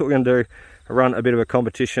yeah, that's what we're going to do. Run a bit of a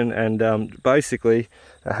competition and basically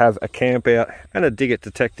have a camp out and a dig it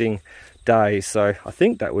detecting day. So I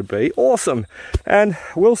think that would be awesome. And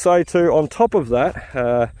we'll say too, on top of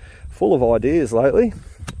that, full of ideas lately.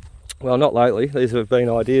 Well, not lately. These have been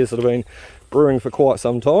ideas that have been brewing for quite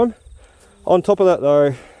some time. On top of that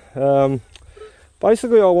though,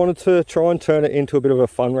 basically I wanted to try and turn it into a bit of a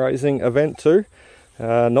fundraising event too.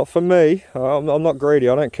 Not for me. I'm not greedy.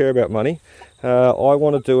 I don't care about money. I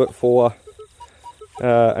want to do it for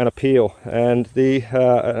an appeal and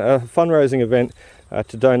a fundraising event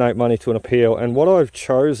to donate money to an appeal. And what I've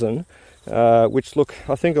chosen, which look,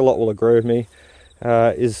 I think a lot will agree with me,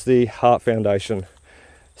 is the Heart Foundation.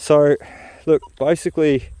 So look,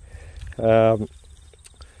 basically I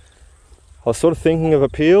was sort of thinking of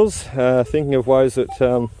appeals, thinking of ways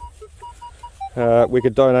that we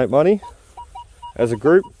could donate money as a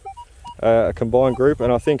group, a combined group,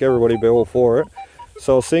 and I think everybody would be all for it.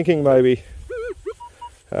 So I was thinking maybe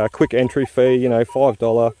a quick entry fee, you know,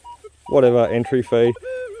 $5, whatever entry fee.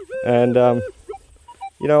 And,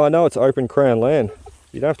 you know, I know it's open Crown land.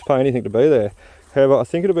 You don't have to pay anything to be there. However, I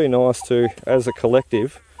think it'd be nice to, as a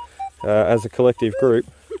collective group,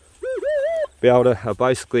 be able to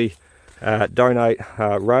basically donate,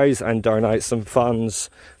 raise and donate some funds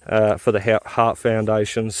for the Heart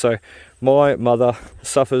Foundation. So my mother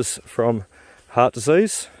suffers from heart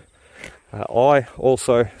disease. I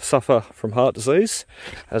also suffer from heart disease,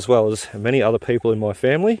 as well as many other people in my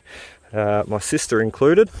family, my sister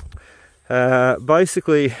included.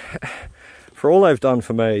 Basically, for all they've done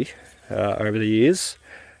for me over the years,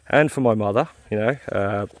 and for my mother, you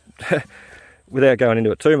know, without going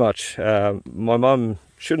into it too much, my mum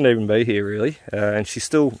shouldn't even be here really, and she's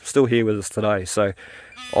still here with us today. So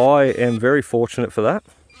I am very fortunate for that.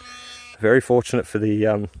 Very fortunate for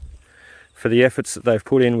the efforts that they've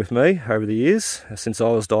put in with me over the years since I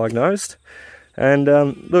was diagnosed. And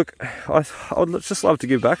look, I'd just love to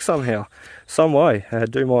give back somehow, some way,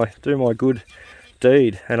 do my good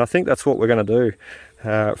deed. And I think that's what we're going to do.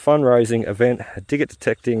 Fundraising event, dig it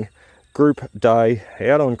detecting group day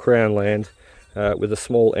out on Crown land with a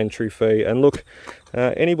small entry fee. And look,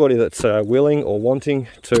 anybody that's willing or wanting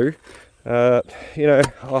to, you know,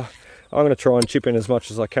 I'm going to try and chip in as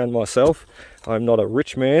much as I can myself. I'm not a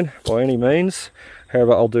rich man by any means.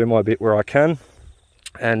 However, I'll do my bit where I can.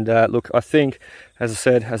 And look, I think, as I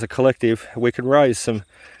said, as a collective, we can raise some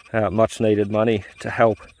much needed money to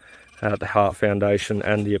help the Heart Foundation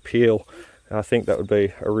and the appeal. And I think that would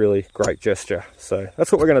be a really great gesture. So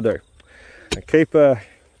that's what we're going to do.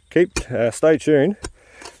 And stay tuned,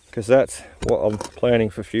 because that's what I'm planning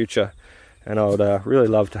for future. And I would really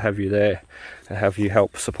love to have you there and have you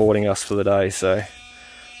help supporting us for the day. So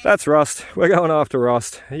that's Rust. We're going after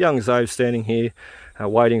Rust. Young Zave standing here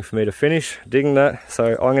waiting for me to finish digging that.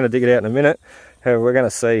 So I'm going to dig it out in a minute. However, we're going to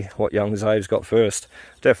see what young Zave's got first.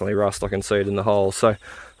 Definitely Rust. I can see it in the hole. So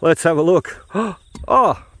let's have a look.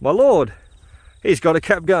 Oh, my lord. He's got a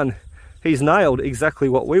cap gun. He's nailed exactly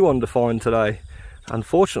what we wanted to find today.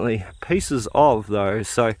 Unfortunately, pieces of those.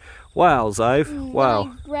 So, wow, Zave. Wow.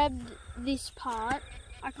 When I grabbed this part,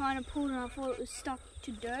 I kind of pulled and I thought it was stuck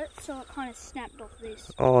to dirt, so it kind of snapped off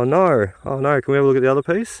this. Oh no, oh no, can we have a look at the other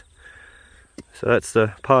piece? So that's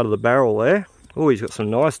the part of the barrel there. Oh, he's got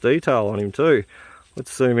some nice detail on him too.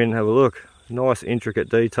 Let's zoom in and have a look. Nice intricate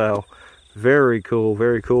detail. Very cool,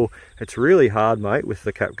 very cool. It's really hard, mate, with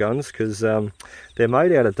the cap guns, because they're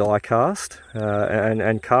made out of die cast, and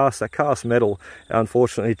that cast metal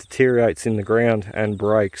unfortunately deteriorates in the ground and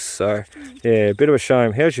breaks. So yeah, a bit of a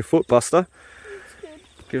shame. How's your foot, Buster?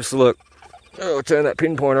 Give us a look. Oh, turn that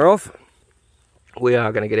pinpointer off. We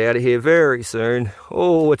are going to get out of here very soon.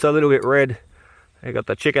 Oh, it's a little bit red. I got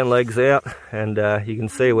the chicken legs out, and you can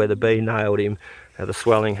see where the bee nailed him. The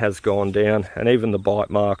swelling has gone down, and even the bite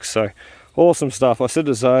marks. So awesome stuff. I said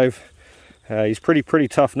to Zave, he's pretty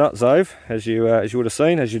tough nut, Zave, as you would have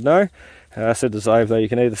seen, as you'd know. I said to Zave though, you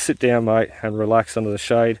can either sit down, mate, and relax under the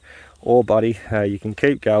shade, or buddy, you can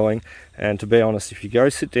keep going. And to be honest, if you go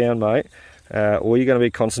sit down, mate, all you're going to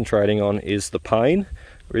be concentrating on is the pain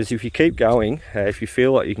Whereas if you keep going, if you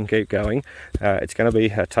feel like you can keep going, it's going to be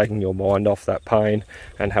taking your mind off that pain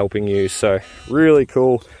and helping you. So really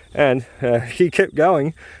cool. And he kept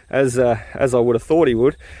going as I would have thought he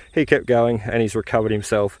would. He kept going and he's recovered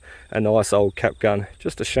himself a nice old cap gun.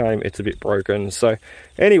 Just a shame it's a bit broken. So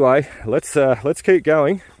anyway, let's keep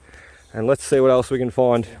going and let's see what else we can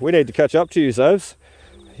find. We need to catch up to you, Zavs.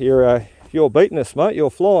 You're beating us, mate. You're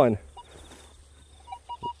flying.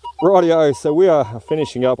 Rightio, so we are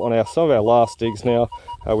finishing up on some of our last digs now.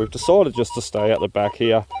 We've decided just to stay out the back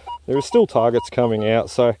here. There are still targets coming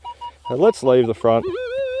out, so let's leave the front.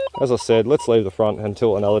 As I said, let's leave the front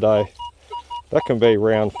until another day. That can be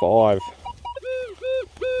round 5.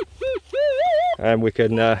 And we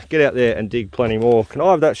can get out there and dig plenty more. Can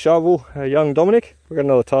I have that shovel, young Dominic? We've got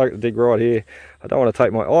another target to dig right here. I don't want to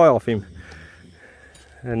take my eye off him.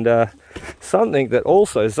 And something that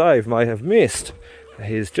also Zave may have missed.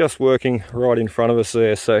 He's just working right in front of us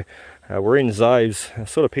there, so we're in Zave's,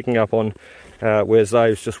 sort of picking up on where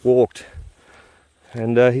Zave's just walked.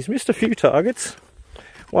 And he's missed a few targets.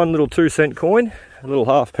 One little 2-cent coin, a little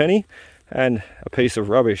halfpenny, and a piece of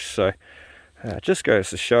rubbish. So it just goes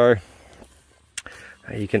to show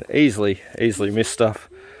you can easily miss stuff.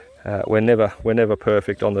 We're never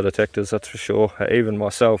perfect on the detectors, that's for sure. Even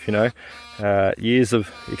myself, you know, years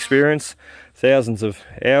of experience, thousands of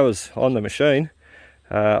hours on the machine.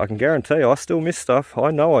 I can guarantee I still miss stuff.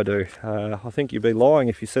 I know I do. I think you'd be lying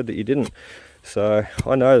if you said that you didn't. So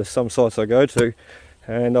I know there's some sites I go to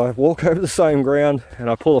and I walk over the same ground and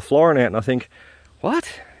I pull a florin out and I think,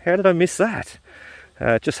 what? How did I miss that?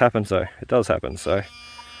 It just happens though. It does happen. So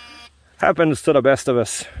happens to the best of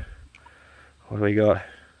us. What do we got?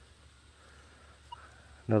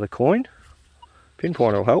 Another coin.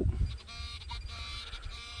 Pinpointer will help.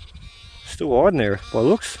 Still hiding there by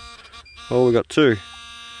looks. Oh, we got 2.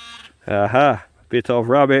 Aha, bit of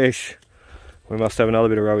rubbish. We must have another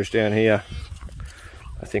bit of rubbish down here.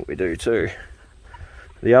 I think we do too.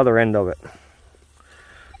 The other end of it.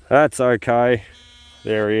 That's okay.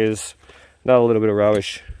 There he is. Another little bit of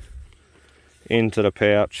rubbish into the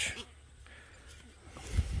pouch.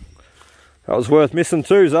 That was worth missing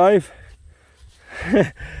too, Zave.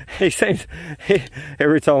 He seems,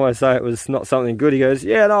 every time I say it was not something good, he goes,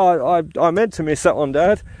 yeah, no, I meant to miss that one,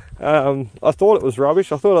 Dad. I thought it was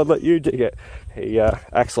rubbish. I thought I'd let you dig it. He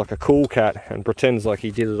acts like a cool cat and pretends like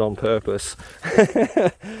he did it on purpose.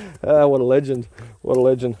 What a legend. What a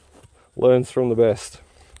legend. Learns from the best.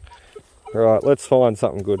 Alright, let's find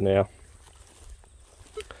something good now.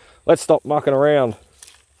 Let's stop mucking around.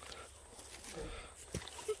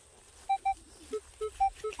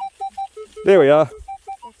 There we are.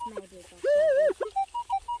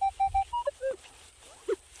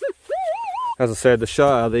 As I said, the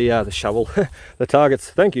shovel, the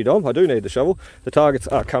targets, thank you Dom, I do need the shovel. The targets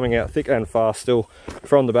are coming out thick and fast still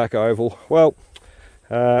from the back oval. Well,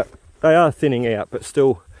 they are thinning out, but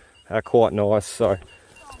still quite nice. So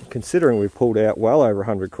considering we've pulled out well over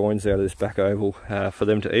 100 coins out of this back oval, for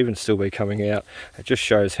them to even still be coming out, it just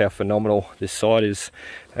shows how phenomenal this site is.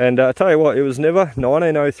 And I tell you what, it was never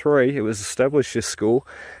 1903, it was established, this school.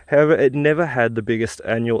 However, it never had the biggest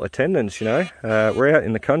annual attendance, you know. We're out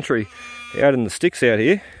in the country, out in the sticks out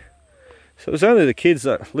here. So it was only the kids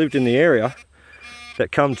that lived in the area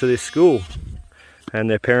that come to this school, and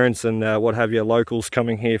their parents and what have you, locals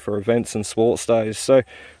coming here for events and sports days. So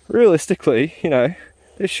realistically, you know,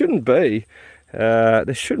 there shouldn't be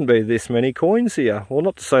this many coins here. Well,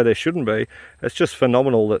 not to say there shouldn't be, it's just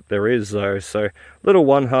phenomenal that there is though. So little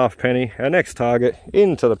 1 halfpenny, our next target,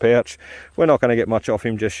 into the pouch. We're not going to get much off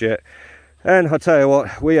him just yet. And I tell you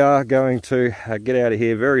what, we are going to get out of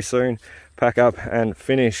here very soon, pack up and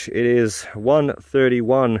finish. It is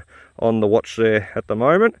 1:31 on the watch there at the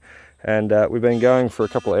moment, and we've been going for a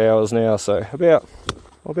couple of hours now, so about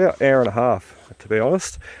hour and a half, to be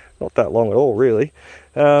honest. Not that long at all, really.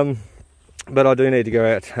 But I do need to go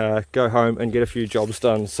out, go home and get a few jobs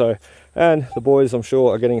done. So, and the boys, I'm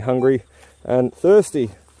sure, are getting hungry and thirsty.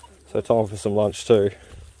 So time for some lunch too.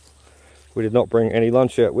 We did not bring any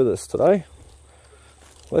lunch out with us today.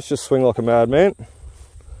 Let's just swing like a madman.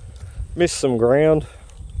 Miss some ground.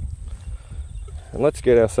 And let's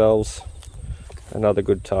get ourselves another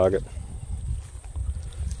good target.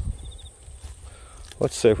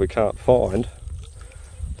 Let's see if we can't find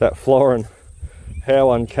that florin.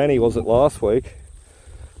 How uncanny was it last week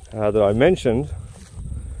that I mentioned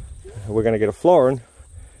we're going to get a florin,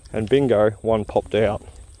 and bingo, one popped out.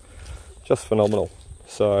 Just phenomenal.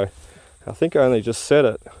 So I think I only just set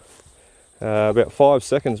it about 5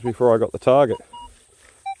 seconds before I got the target.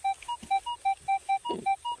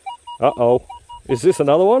 Uh-oh. Is this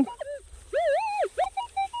another one?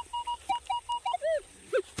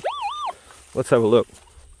 Let's have a look.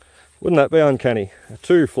 Wouldn't that be uncanny?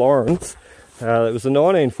 2 florins. It was a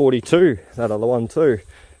 1942, that other one too.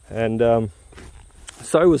 And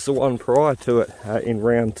so was the one prior to it in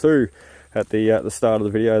round 2 at the start of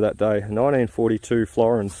the video that day. 1942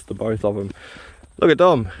 florins, the both of them. Look at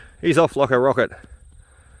Dom. He's off like a rocket.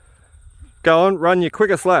 Go on, run your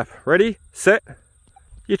quickest lap. Ready, set.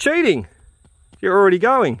 You're cheating. You're already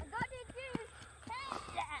going.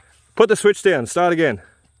 Put the switch down, start again.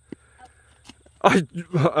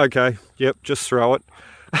 Okay, yep, just throw it.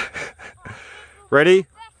 Ready?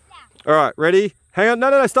 All right, ready? Hang on,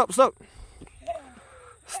 no, stop.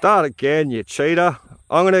 Start again, you cheater.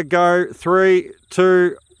 I'm gonna go 3,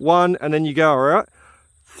 2, 1, and then you go, all right?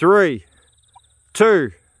 3,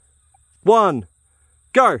 2, 1,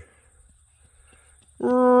 go.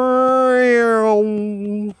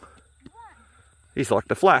 He's like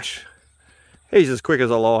the Flash. He's as quick as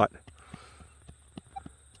a light.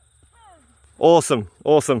 Awesome.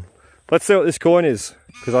 Let's see what this coin is,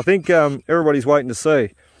 because I think everybody's waiting to see.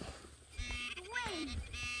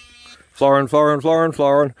 Florin.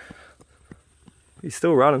 He's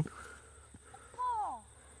still running.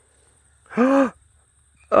 Oh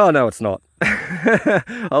no, it's not.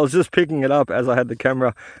 I was just picking it up as I had the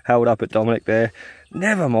camera held up at Dominic there.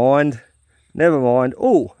 Never mind.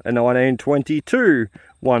 Oh, a 1922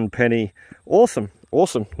 1 penny. Awesome.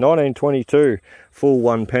 1922 full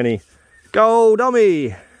 1 penny. Go,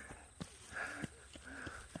 Dommy!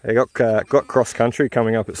 He got cross country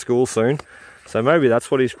coming up at school soon, so maybe that's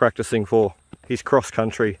what he's practicing for. He's cross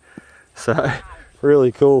country. So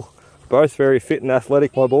really cool. Both very fit and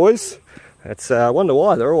athletic, my boys. It's I wonder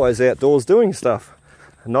why they're always outdoors doing stuff.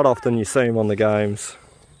 Not often you see them on the games.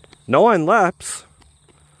 9 laps.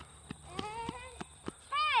 10.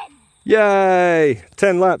 Yay!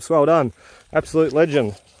 10 laps. Well done. Absolute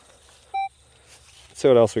legend. Let's see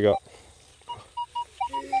what else we got.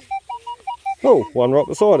 Oh, one right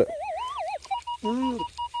beside it.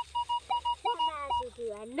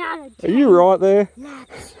 Are you right there?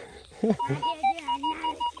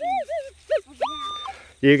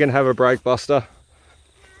 You can have a break, Buster.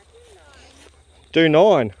 Do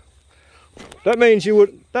 9. That means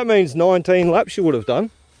 19 laps you would have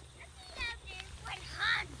done.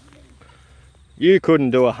 You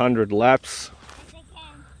couldn't do 100 laps.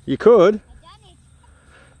 You could.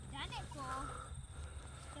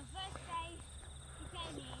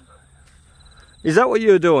 Is that what you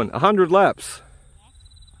were doing? 100 laps?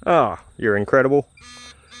 Ah, oh, you're incredible.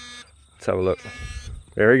 Let's have a look.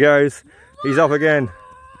 There he goes. He's off again.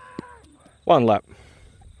 1 lap.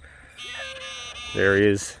 There he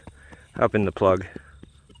is, up in the plug.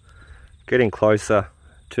 Getting closer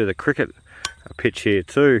to the cricket pitch here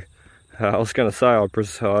too. I was going to say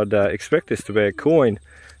I'd expect this to be a coin.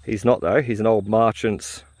 He's not though. He's an old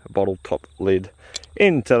Marchant's bottle top lid.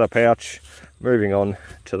 Into the pouch. Moving on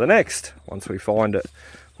to the next. Once we find it,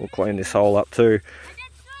 we'll clean this hole up too.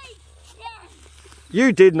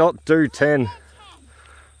 You did not do 10.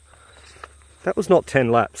 That was not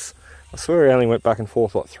 10 laps. I swear he only went back and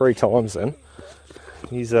forth like 3 times then.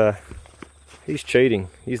 He's cheating.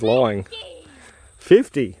 He's lying.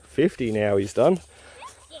 50 now he's done.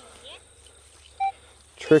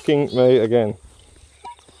 Tricking me again.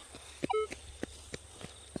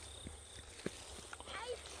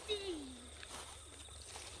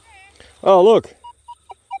 Oh look,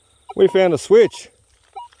 we found a switch.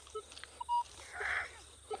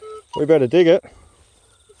 We better dig it.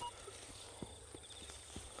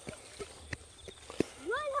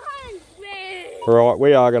 Right,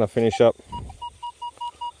 we are going to finish up.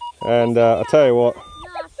 And I'll tell you what.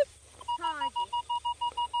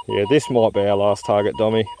 Yeah, this might be our last target,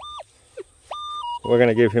 Dommy. We're going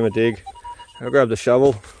to give him a dig. I'll grab the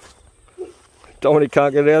shovel. Dominic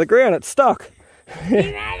can't get it out of the ground, it's stuck.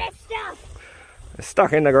 It's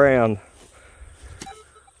stuck in the ground.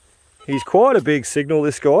 He's quite a big signal,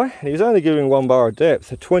 this guy. He was only giving 1 bar of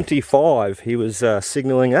depth. At 25 he was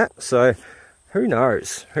signalling at, so who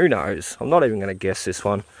knows? Who knows? I'm not even going to guess this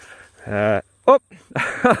one. Oh!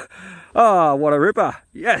 Oh, what a ripper.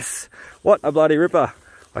 Yes! What a bloody ripper.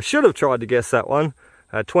 I should have tried to guess that one.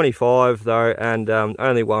 25 though, and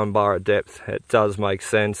only 1 bar of depth. It does make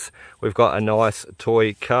sense. We've got a nice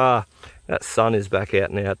toy car. That sun is back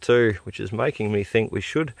out now too, which is making me think we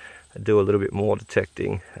should do a little bit more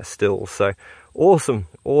detecting still. So awesome.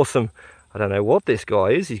 I don't know what this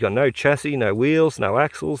guy is. He's got no chassis, no wheels, no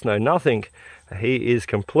axles, no nothing. He is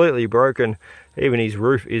completely broken. Even his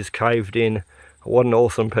roof is caved in. What an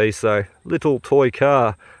awesome piece though. Little toy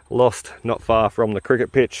car lost not far from the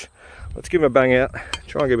cricket pitch. Let's give him a bang out.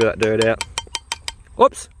 Try and get that dirt out.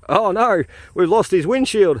 Whoops. Oh no, we've lost his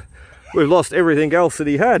windshield. we've lost everything else that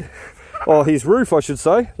he had. Oh, his roof, I should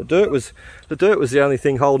say. The dirt was the only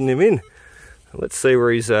thing holding him in. Let's see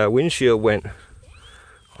where his windshield went.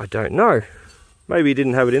 I don't know. Maybe he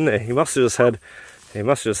didn't have it in there. He must have just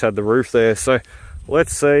had the roof there. So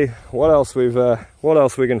let's see what else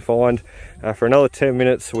we can find for another 10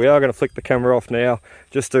 minutes. We are going to flick the camera off now.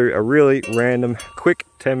 Just do a really random, quick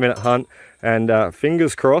 10-minute hunt, and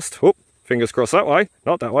fingers crossed. Fingers crossed that way,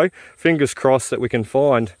 not that way. Fingers crossed that we can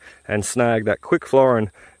find and snag that quick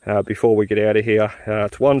florin before we get out of here.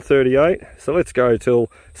 It's 1:38, so let's go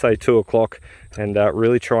till say 2 o'clock and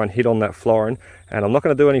really try and hit on that florin. And I'm not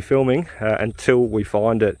going to do any filming until we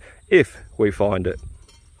find it, if we find it.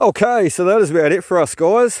 Okay, so that is about it for us,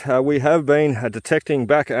 guys. We have been detecting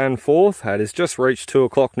back and forth. It has just reached 2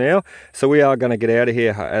 o'clock now, so we are going to get out of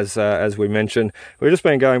here, as we mentioned. We've just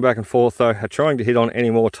been going back and forth, though, trying to hit on any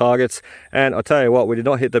more targets. And I tell you what, we did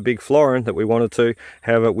not hit the big florin that we wanted to.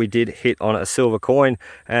 However, we did hit on a silver coin.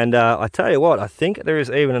 And I tell you what, I think there is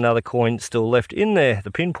even another coin still left in there. The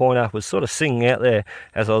pinpointer was sort of singing out there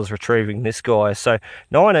as I was retrieving this guy. So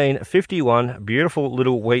 1951, beautiful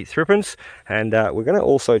little wheat threepence. And we're going to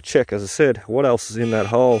also check, as I said, what else is in that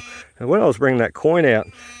hole. And when I was bringing that coin out,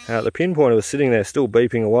 the pinpointer was sitting there still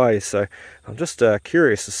beeping away, so I'm just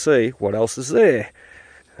curious to see what else is there.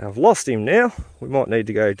 I've lost him now. We might need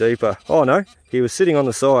to go deeper. Oh no, he was sitting on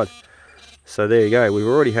the side. So there you go, we've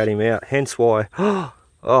already had him out, hence why, oh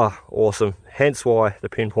awesome, hence why the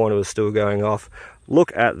pinpointer was still going off.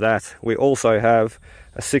 Look at that. We also have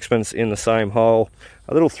a sixpence in the same hole,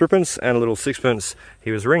 a little threepence and a little sixpence.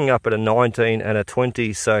 He was ringing up at a 19 and a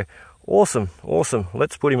 20, so awesome, awesome.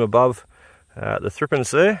 Let's put him above the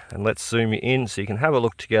threepence there, and let's zoom in so you can have a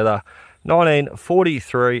look together.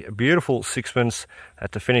 1943, beautiful sixpence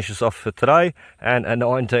to finish us off for today, and a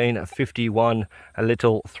 1951, a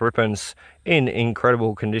little threepence in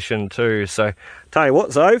incredible condition too. So tell you what,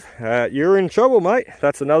 Zove, you're in trouble, mate.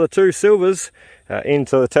 That's another 2 silvers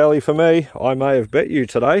into the tally for me. I may have bet you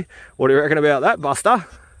today. What do you reckon about that, Buster?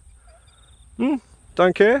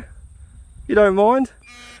 Don't care? You don't mind?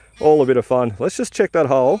 All a bit of fun. Let's just check that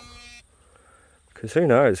hole, because who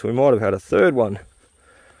knows, we might have had a third one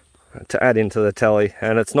to add into the tally,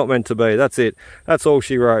 and it's not meant to be. That's it. That's all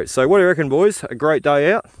she wrote. So what do you reckon, boys? A great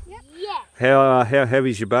day out? Yep. Yeah. How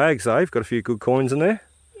heavy's your bag, Zave? Got a few good coins in there?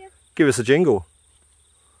 Yep. Give us a jingle.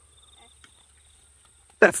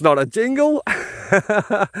 That's not a jingle.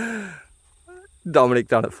 Dominic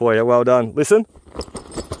done it for you. Well done. Listen.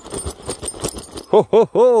 Ho ho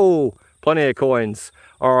ho! Plenty of coins.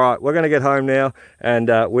 All right, we're going to get home now,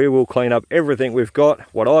 and we will clean up everything we've got,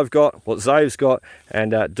 what I've got, what Zave's got,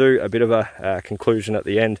 and do a bit of a conclusion at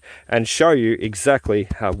the end and show you exactly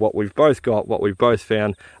what we've both got, what we've both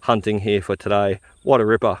found hunting here for today. What a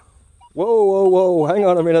ripper. Whoa, whoa, whoa, hang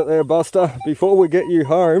on a minute there, Buster. Before we get you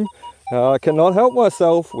home, I cannot help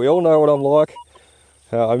myself. We all know what I'm like.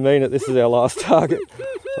 I mean it, this is our last target.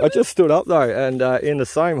 I just stood up though, and in the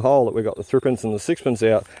same hole that we got the threepence and the sixpence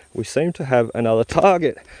out, we seem to have another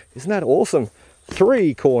target. Isn't that awesome?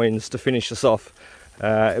 3 coins to finish us off.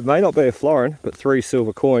 It may not be a florin, but 3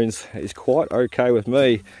 silver coins is quite okay with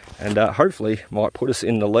me, and hopefully might put us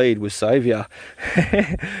in the lead with Saviour.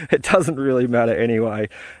 It doesn't really matter anyway.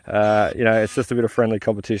 You know, it's just a bit of friendly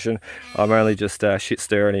competition. I'm only just shit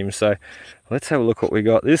staring him, so let's have a look what we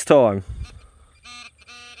got this time.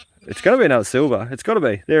 It's going to be another silver. It's got to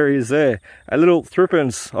be. There he is there. A little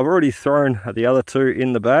threepence. I've already thrown the other 2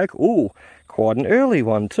 in the bag. Ooh, quite an early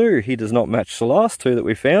one too. He does not match the last 2 that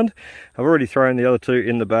we found. I've already thrown the other 2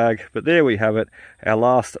 in the bag, but there we have it. Our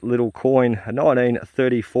last little coin, a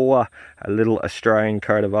 1934, a little Australian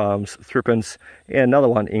coat of arms threepence. Yeah, another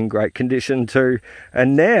one in great condition too.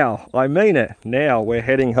 And now, I mean it, now we're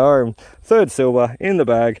heading home. 3rd silver in the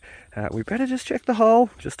bag. We better just check the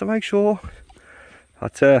hole just to make sure. I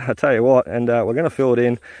tell you what, and we're going to fill it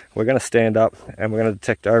in, we're going to stand up, and we're going to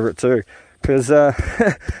detect over it too. Because I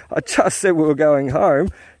just said we were going home,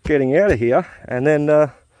 getting out of here, and then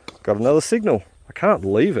got another signal. I can't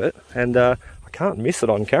leave it, and I can't miss it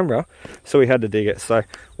on camera, so we had to dig it. So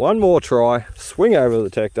one more try, swing over the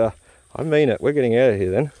detector. I mean it, we're getting out of here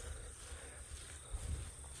then.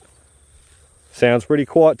 Sounds pretty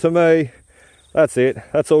quiet to me. That's it,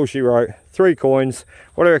 that's all she wrote. 3 coins.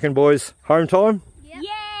 What do you reckon, boys? Home time?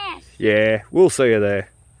 Yes! Yeah, we'll see you there.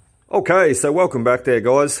 Okay, so welcome back there,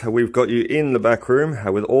 guys. We've got you in the back room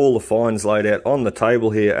with all the finds laid out on the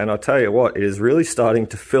table here, and I tell you what, it is really starting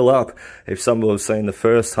to fill up. If some will have seen the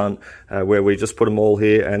first hunt where we just put them all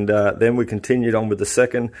here, and then we continued on with the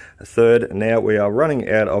second, third, and now we are running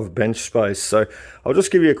out of bench space. So I'll just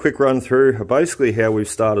give you a quick run through basically how we've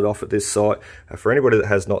started off at this site. For anybody that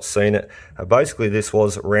has not seen it, basically this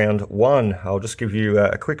was round one. I'll just give you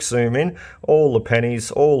a quick zoom in. All the pennies,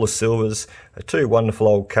 all the silvers, two wonderful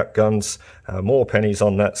old cap guns, more pennies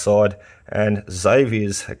on that side, and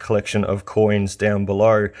Xavier's collection of coins down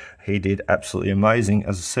below. He did absolutely amazing,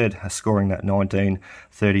 as I said, scoring that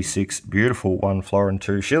 1936 beautiful 1 florin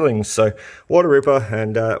 2 shillings. So what a ripper,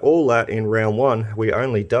 and all that in round one. We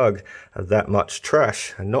only dug that much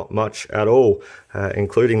trash, not much at all,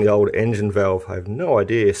 including the old engine valve. I have no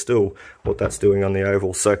idea still what that's doing on the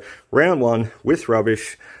oval. So round one with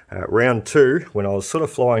rubbish. Round two, when I was sort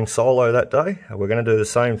of flying solo that day, we're going to do the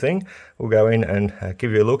same thing. We'll go in and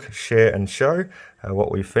give you a look, share and show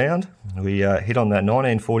what we found. We hit on that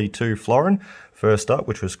 1942 florin first up,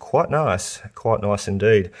 which was quite nice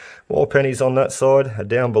indeed. More pennies on that side.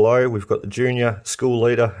 Down below, we've got the junior school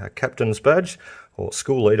leader captain's badge, or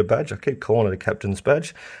school leader badge. I keep calling it a captain's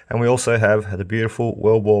badge. And we also have the beautiful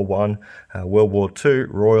World War I, World War II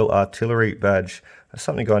Royal Artillery badge.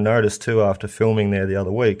 Something I noticed too after filming there the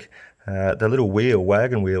other week, the little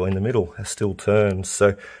wagon wheel in the middle has still turned,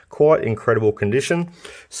 so quite incredible condition.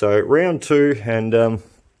 So round two, and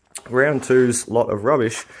round two's lot of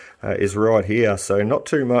rubbish is right here, so not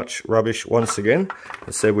too much rubbish once again. As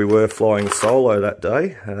I said, we were flying solo that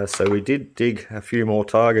day, so we did dig a few more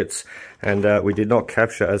targets, and we did not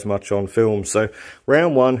capture as much on film. So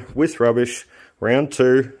round one with rubbish, round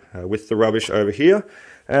two with the rubbish over here.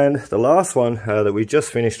 And the last one that we just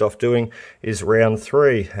finished off doing is round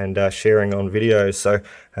three, and sharing on videos. So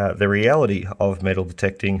the reality of metal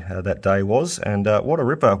detecting that day was, and what a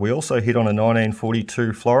ripper. We also hit on a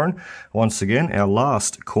 1942 florin. Once again, our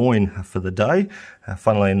last coin for the day.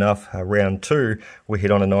 Funnily enough, round two, we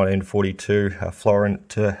hit on a 1942 florin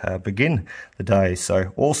to begin the day.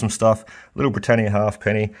 So awesome stuff. Little Britannia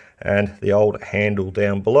halfpenny, and the old handle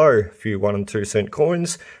down below. A few 1 and 2 cent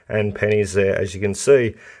coins and pennies there, as you can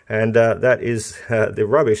see. And that is the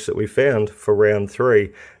rubbish that we found for round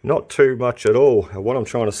three. Not too much at all. What I'm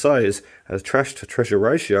trying to say is the trash to treasure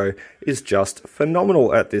ratio is just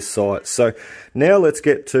phenomenal at this site. So now let's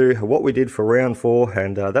get to what we did for round four,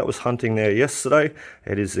 and that was hunting there yesterday.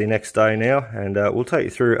 It is the next day now, and we'll take you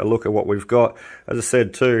through a look at what we've got. As I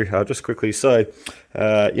said too, I'll just quickly say,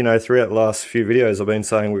 you know, throughout the last few videos I've been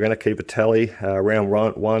saying we're going to keep a tally, round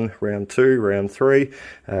one, round two, round three,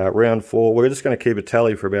 round four. We're just going to keep a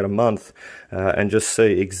tally for about a month and just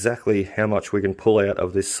see exactly how much we can pull out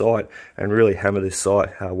of this site and really hammer this site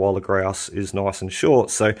while the grouse is nice and short.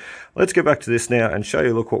 So let's get back to this now and show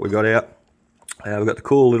you, look what we got out. We've got the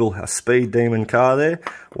cool little speed demon car there.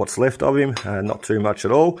 What's left of him, not too much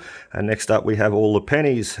at all. Next up we have all the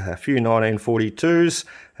pennies, a few 1942s,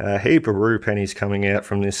 a heap of rue pennies coming out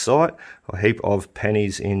from this site, a heap of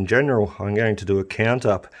pennies in general. I'm going to do a count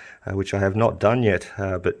up, which I have not done yet,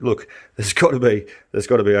 but look, there's got to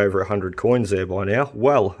be over 100 coins there by now,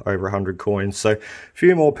 well over 100 coins. So a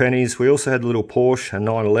few more pennies. We also had a little Porsche, a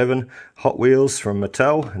 911 Hot Wheels from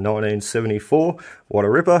Mattel, 1974. What a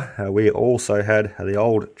ripper. We also had the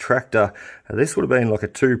old tractor. This would have been like a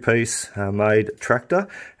two-piece made tractor,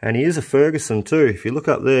 and he is a Ferguson too. If you look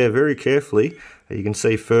up there very carefully, you can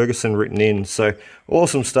see Ferguson written in. So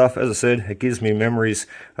awesome stuff. As I said, it gives me memories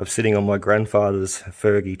of sitting on my grandfather's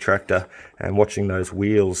Fergie tractor and watching those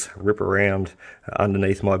wheels rip around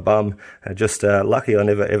underneath my bum. Just lucky I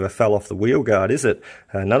never ever fell off the wheel guard, is it?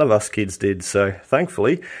 None of us kids did, so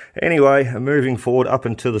thankfully. Anyway, moving forward up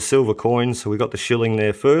into the silver coins, we got the shilling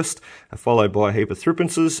there first, followed by a heap of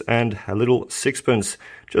threepences and a little sixpence.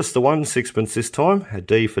 Just the one sixpence this time, a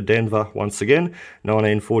D for Denver once again,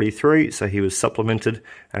 1943, so he was supplemented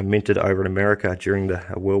and minted over in America during the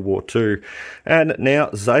World War II. And now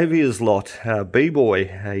Xavier's lot, B-boy,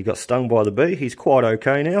 he got stung by the bee. He's quite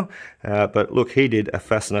okay now, but look, he did a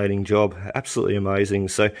fascinating job, absolutely amazing.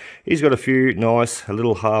 So he's got a few nice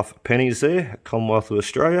little half pennies there, Commonwealth of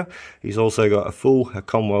Australia. He's also got a full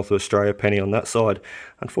Commonwealth of Australia penny on that side.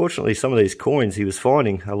 Unfortunately, some of these coins he was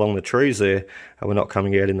finding along the trees there were not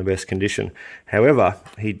coming out in the best condition. However,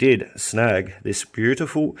 he did snag this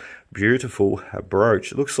beautiful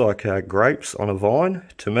brooch. It looks like grapes on a vine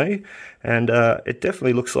to me, and it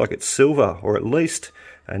definitely looks like it's silver, or at least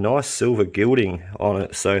a nice silver gilding on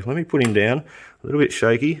it. So let me put him down, a little bit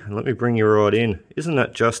shaky, and let me bring you right in. Isn't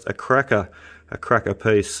that just a cracker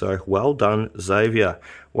piece? So well done, Xavier.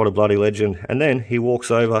 what a bloody legend. And then he walks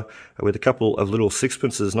over with a couple of little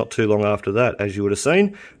sixpences not too long after that, as you would have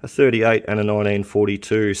seen, a 38 and a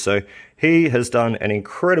 1942. So he has done an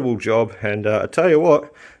incredible job, and I tell you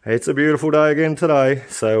what, it's a beautiful day again today.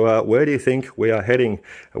 So where do you think we are heading?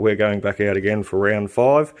 We're going back out again for round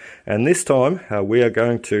 5, and this time we are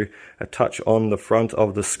going to touch on the front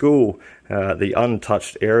of the school, the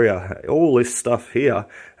untouched area. All this stuff here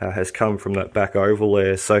has come from that back oval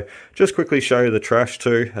there. So just quickly show you the trash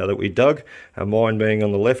too that we dug, mine being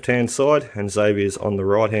on the left hand side and Xavier's on the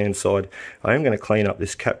right hand side. I am going to clean up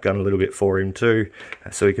this cap gun a little bit for him too,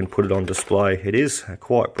 so he can put it on display. It is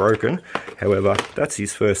quite broken, however that's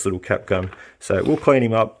his first little cap gun, so we'll clean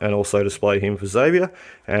him up and also display him for Xavier,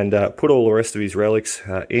 and put all the rest of his relics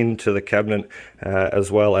into the cabinet,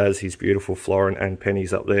 as well as his beautiful florin and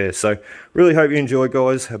pennies up there. So really hope you enjoyed,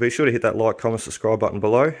 guys. Be sure to hit that like, comment, subscribe button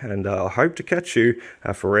below, and I hope to catch you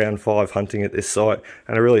for round 5 hunting at this site.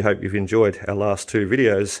 And I really hope you've enjoyed our last 2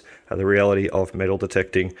 videos, the reality of metal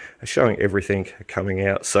detecting, showing everything coming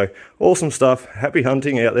out. So awesome stuff. Happy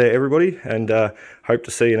hunting out there, everybody, and hope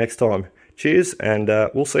to see you next time. Cheers, and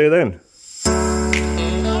we'll see you then.